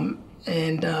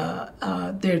 There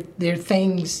are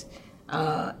things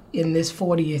in this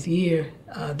 40th year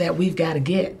that we've got to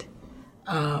get.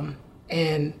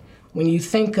 And when you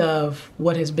think of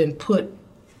what has been put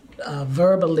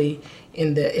verbally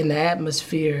in the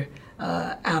atmosphere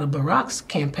out of Barack's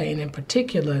campaign in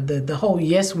particular, the whole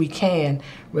 "yes, we can"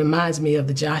 reminds me of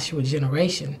the Joshua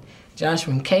generation.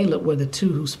 Joshua and Caleb were the two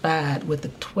who spied with the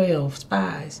 12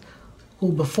 spies,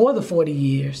 who before the 40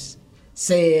 years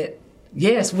said,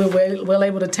 yes, we're well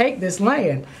able to take this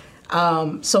land.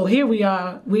 So here we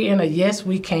are, we're in a yes,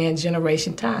 we can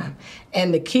generation time.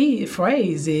 And the key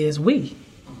phrase is we.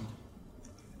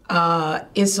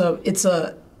 It's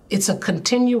a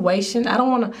continuation. I don't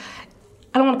want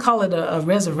to call it a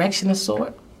resurrection of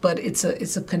sort, but it's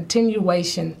a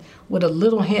continuation with a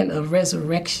little hint of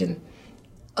resurrection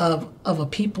of a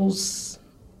people's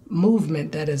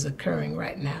movement that is occurring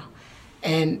right now.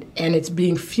 And it's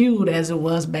being fueled, as it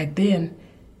was back then,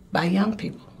 by young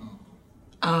people.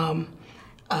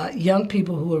 Young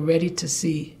people who are ready to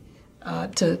see,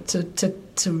 to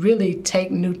really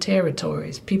take new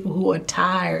territories. People who are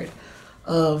tired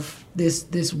of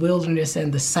this wilderness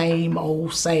and the same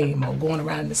old, going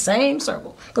around in the same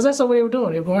circle. Because that's what they were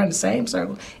doing. They were going in the same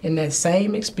circle, in that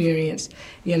same experience,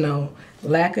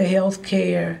 lack of health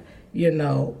care,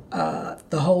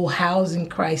 the whole housing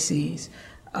crises,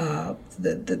 the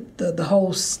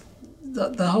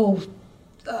whole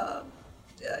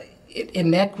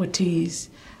inequities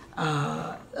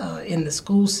in the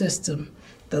school system,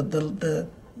 the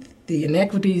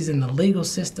inequities in the legal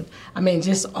system.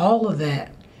 Just all of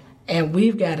that. And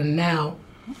we've got to now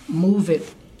move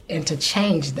it and to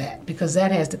change that, because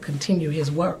that has to continue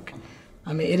his work.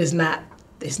 I mean, it's not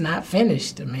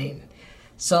finished. I mean,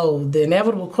 so the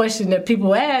inevitable question that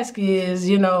people ask is,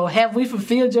 have we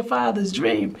fulfilled your father's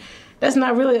dream? That's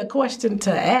not really a question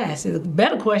to ask. The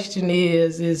better question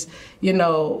is,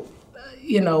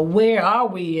 where are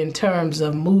we in terms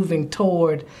of moving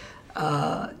toward,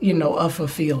 a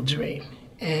fulfilled dream?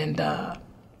 And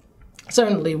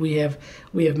certainly we have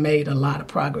made a lot of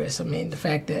progress. I mean, the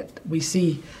fact that we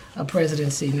see a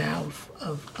presidency now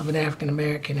of an African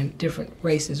American and different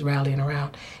races rallying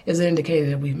around is an indicator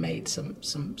that we've made some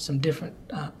different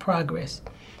progress.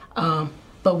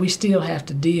 But we still have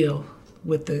to deal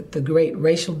with the great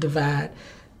racial divide,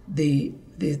 the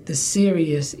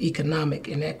serious economic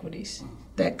inequities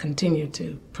that continue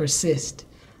to persist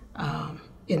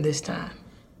in this time.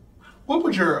 What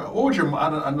would your I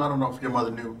don't know if your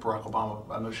mother knew Barack Obama.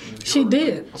 I know she knew. She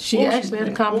did. She actually had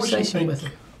a conversation with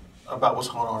him about what's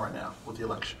going on right now with the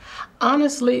election.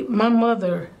 Honestly, my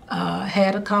mother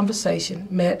had a conversation,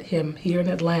 met him here in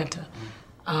Atlanta.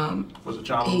 Was it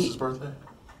John Lewis's birthday?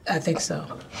 I think so.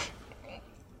 Okay.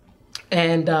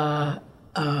 And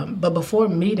but before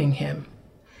meeting him,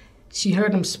 she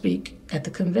heard him speak at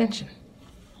the convention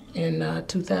in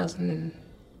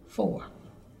 2004.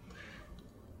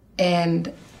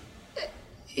 And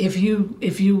if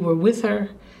you were with her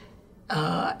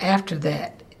after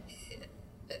that,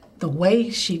 the way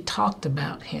she talked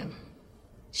about him,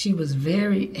 she was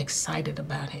very excited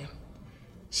about him.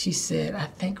 She said, "I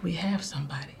think we have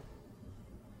somebody."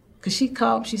 Cause she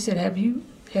called. She said,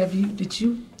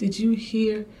 Did you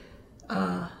hear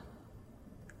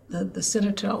the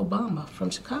Senator Obama from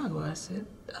Chicago?" I said,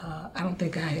 "I don't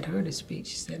think I had heard his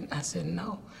speech." I said,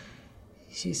 "No."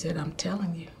 She said, "I'm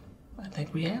telling you, I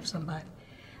think we have somebody."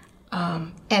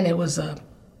 And it was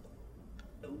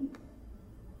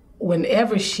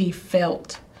whenever she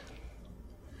felt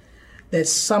that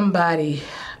somebody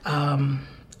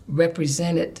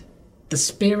represented the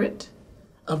spirit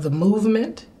of the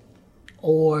movement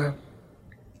or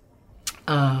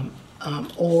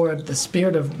the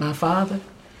spirit of my father,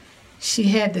 she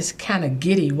had this kind of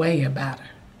giddy way about her.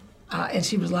 And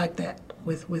she was like that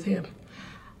with him.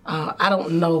 I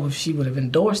don't know if she would have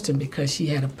endorsed him because she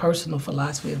had a personal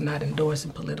philosophy of not endorsing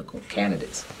political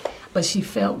candidates, but she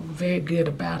felt very good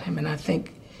about him, and I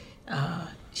think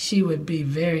she would be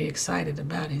very excited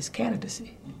about his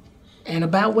candidacy and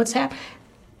about what's happening,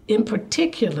 in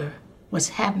particular, what's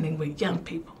happening with young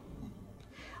people.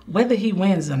 Whether he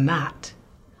wins or not,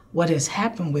 what has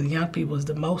happened with young people is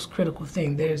the most critical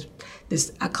thing. There's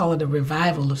this, I call it a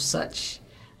revival of such,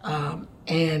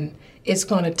 and it's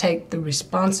going to take the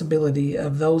responsibility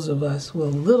of those of us who are a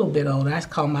little bit older. I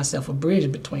call myself a bridge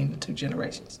between the two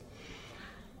generations,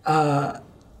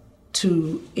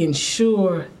 to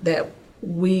ensure that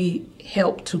we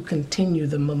help to continue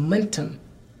the momentum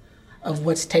of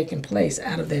what's taking place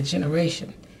out of that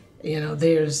generation.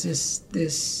 There's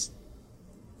this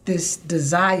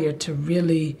desire to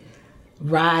really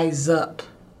rise up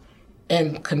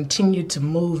and continue to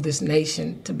move this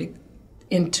nation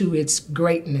into its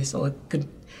greatness, or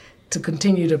to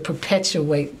continue to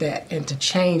perpetuate that and to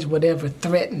change whatever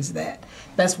threatens that.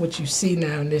 That's what you see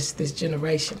now in this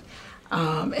generation.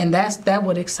 And that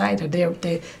would excite her.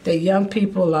 The young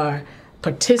people are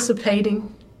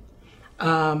participating,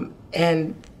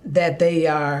 and that they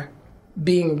are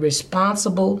being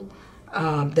responsible,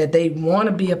 that they want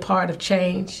to be a part of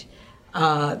change,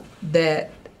 and that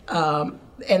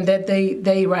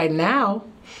they right now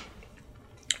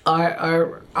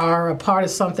are a part of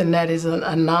something that is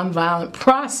a nonviolent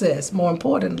process, more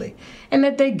importantly, and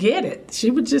that they get it.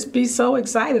 She would just be so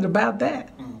excited about that,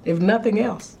 if nothing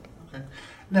else. Okay.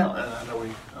 Now, I know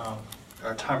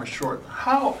our time is short.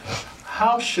 How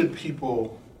should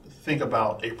people think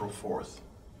about April 4th?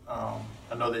 I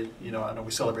know that I know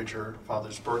we celebrate your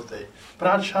father's birthday,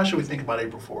 but how should we think about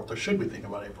April 4th, or should we think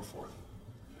about April 4th?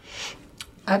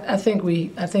 I think we,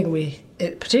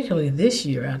 particularly this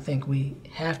year, I think we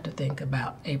have to think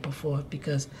about April 4th,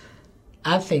 because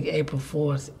I think April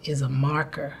 4th is a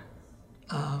marker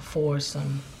for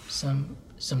some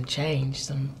change.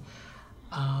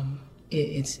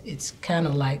 It's kind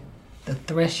of like the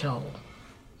threshold.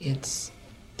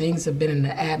 Things have been in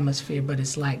the atmosphere, but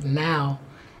it's like now,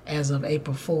 as of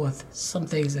April 4th, some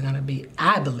things are going to be,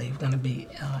 I believe,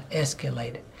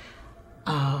 escalated.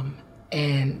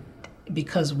 And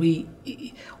because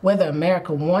whether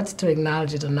America wants to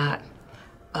acknowledge it or not,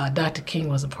 Dr. King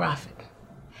was a prophet.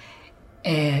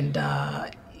 And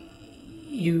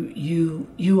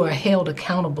you are held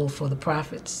accountable for the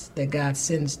prophets that God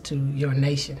sends to your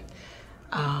nation.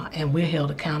 And we're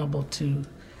held accountable to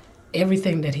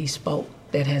everything that he spoke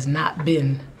that has not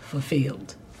been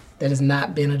fulfilled, that has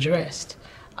not been addressed.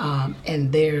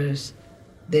 And there's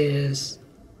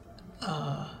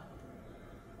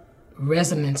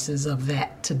resonances of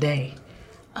that today.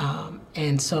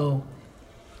 And so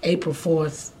April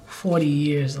 4th, 40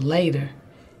 years later,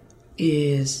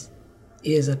 is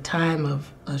a time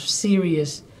of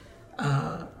serious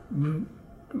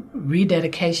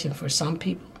rededication for some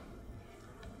people.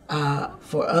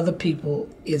 For other people,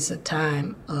 it's a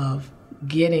time of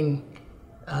getting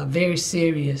very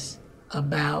serious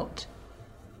about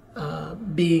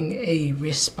being a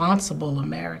responsible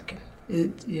American.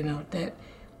 That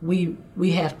we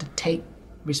have to take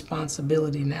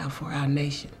responsibility now for our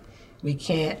nation. We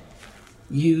can't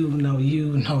we're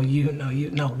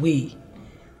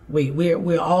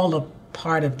all a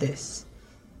part of this.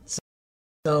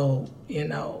 So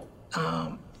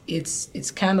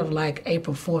it's kind of like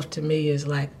April 4th to me is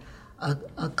like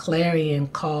a clarion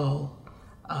call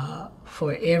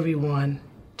for everyone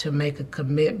to make a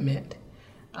commitment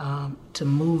to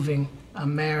moving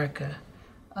America,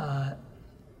 I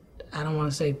don't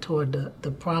want to say toward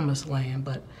the promised land,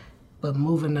 but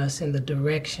moving us in the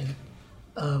direction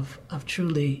of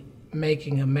truly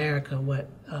making America what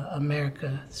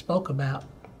America spoke about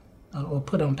or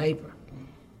put on paper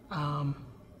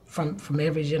from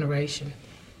every generation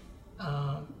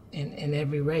and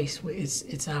every race.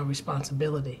 It's our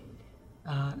responsibility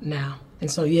now.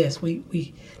 And so yes,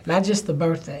 we not just the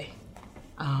birthday,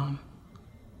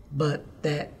 but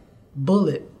that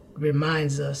bullet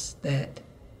reminds us that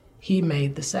he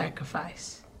made the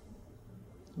sacrifice.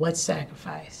 What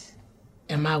sacrifice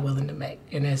am I willing to make?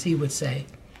 And as he would say,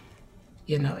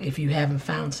 if you haven't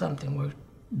found something worth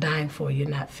dying for, you're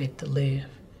not fit to live.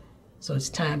 So it's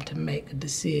time to make a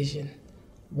decision.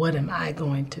 What am I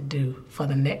going to do for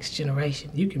the next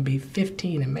generation? You can be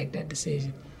 15 and make that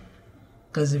decision.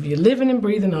 Because if you're living and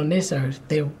breathing on this earth,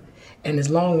 and as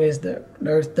long as the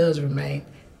earth does remain,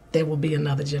 there will be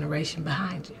another generation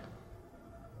behind you.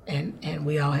 And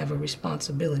we all have a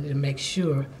responsibility to make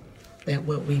sure that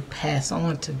what we pass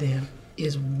on to them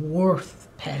is worth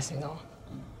passing on.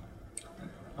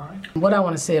 All right. What I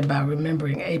want to say about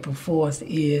remembering April 4th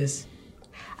is,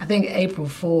 I think April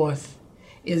 4th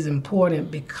is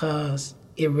important because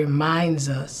it reminds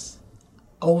us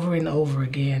over and over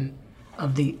again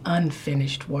of the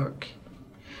unfinished work.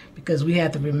 Because we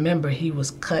have to remember he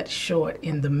was cut short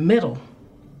in the middle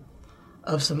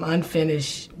of some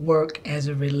unfinished work as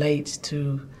it relates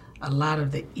to a lot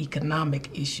of the economic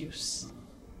issues.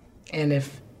 And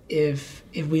if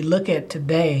we look at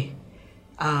today,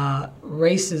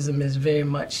 racism is very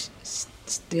much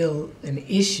still an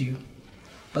issue,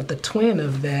 but the twin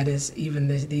of that is even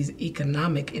these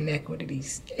economic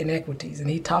inequities. And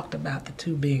he talked about the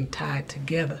two being tied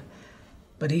together.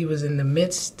 But he was in the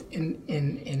midst in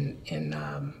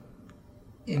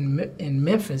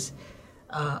Memphis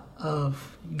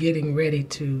of getting ready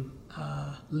to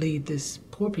lead this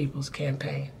Poor People's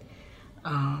Campaign.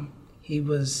 He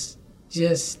was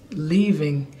just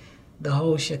leaving the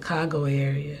whole Chicago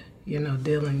area,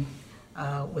 dealing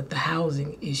with the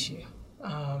housing issue,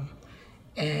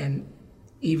 and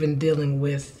even dealing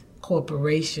with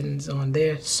corporations on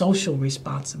their social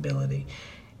responsibility.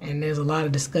 And there's a lot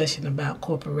of discussion about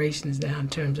corporations now in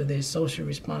terms of their social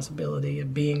responsibility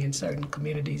of being in certain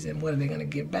communities and what are they going to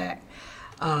give back.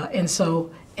 And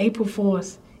so April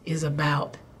 4th is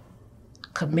about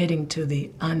committing to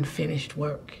the unfinished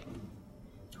work.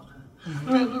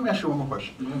 Okay. Let me ask you one more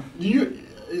question.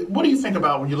 What do you think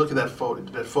about when you look at that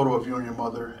photo of you and your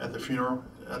mother at the funeral?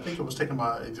 I think it was taken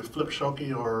by either Flip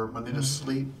Shoki or Manita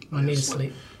Sleep. Manita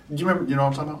Sleep. Do you remember, what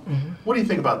I'm talking about? Mm-hmm. What do you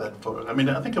think about that photo? I mean,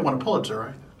 I think it won a Pulitzer,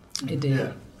 right? It did.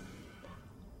 Yeah.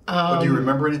 But do you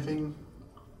remember anything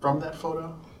from that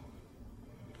photo?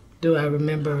 Do I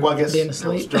remember being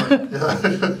asleep?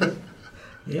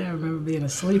 Yeah, I remember being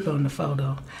asleep on the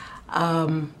photo.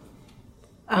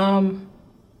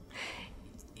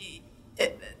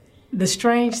 The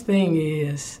strange thing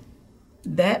is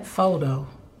that photo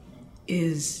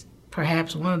is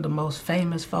perhaps one of the most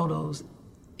famous photos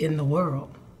in the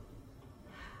world.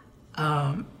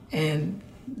 And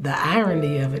the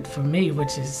irony of it for me,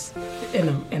 which is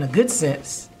in a good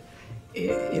sense,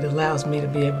 it allows me to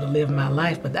be able to live my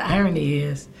life, but the irony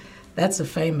is that's a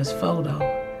famous photo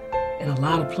in a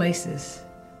lot of places,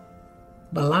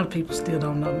 but a lot of people still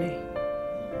don't know me.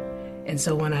 And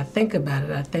so when I think about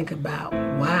it, I think about,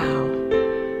 wow,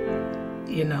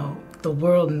 the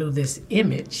world knew this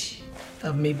image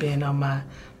of me being on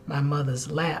my mother's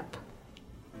lap,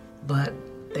 but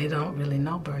they don't really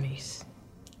know Bernice.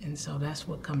 And so that's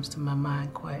what comes to my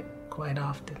mind quite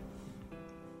often.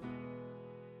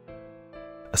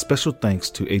 A special thanks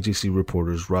to AJC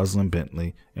reporters Rosalind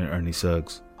Bentley and Ernie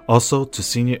Suggs. Also to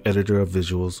Senior Editor of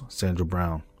Visuals, Sandra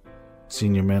Brown.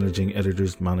 Senior Managing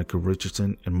Editors Monica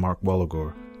Richardson and Mark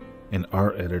Walligore. And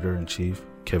our Editor-in-Chief,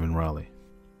 Kevin Raleigh.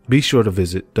 Be sure to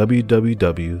visit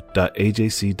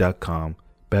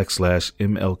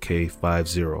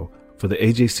www.ajc.com/MLK50 for the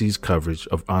AJC's coverage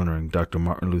of honoring Dr.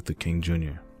 Martin Luther King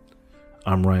Jr.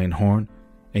 I'm Ryan Horn,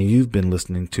 and you've been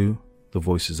listening to The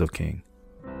Voices of King.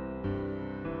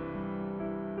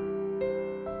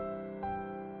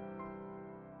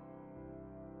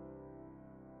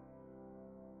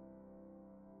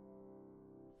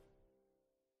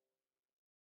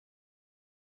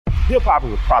 Hip-hop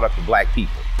is a product of black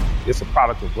people. It's a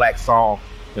product of black song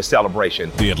and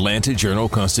celebration. The Atlanta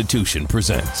Journal-Constitution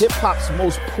presents hip-hop's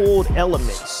most pulled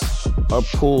elements are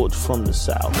pulled from the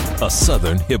South. A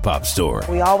Southern hip-hop story.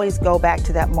 We always go back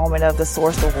to that moment of the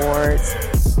Source Awards.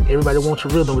 Everybody wants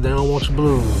your rhythm, but they don't want your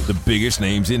blues. The biggest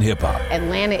names in hip-hop.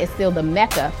 Atlanta is still the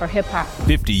mecca for hip-hop.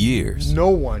 50 years. No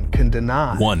one can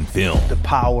deny one film. The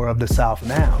power of the South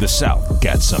now. The South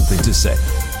got something to say.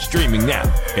 Streaming now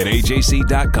at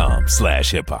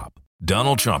ajc.com/hiphop.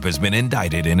 Donald Trump has been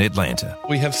indicted in Atlanta.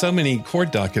 We have so many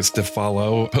court dockets to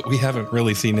follow, but we haven't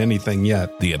really seen anything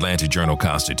yet. The Atlanta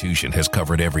Journal-Constitution has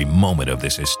covered every moment of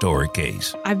this historic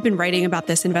case. I've been writing about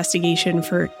this investigation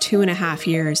for 2.5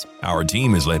 years. Our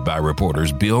team is led by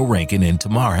reporters Bill Rankin and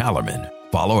Tamar Hallerman.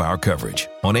 Follow our coverage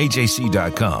on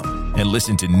ajc.com and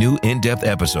listen to new in-depth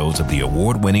episodes of the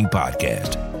award-winning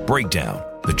podcast, Breakdown,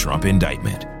 The Trump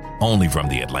Indictment, only from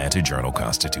the Atlanta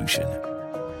Journal-Constitution.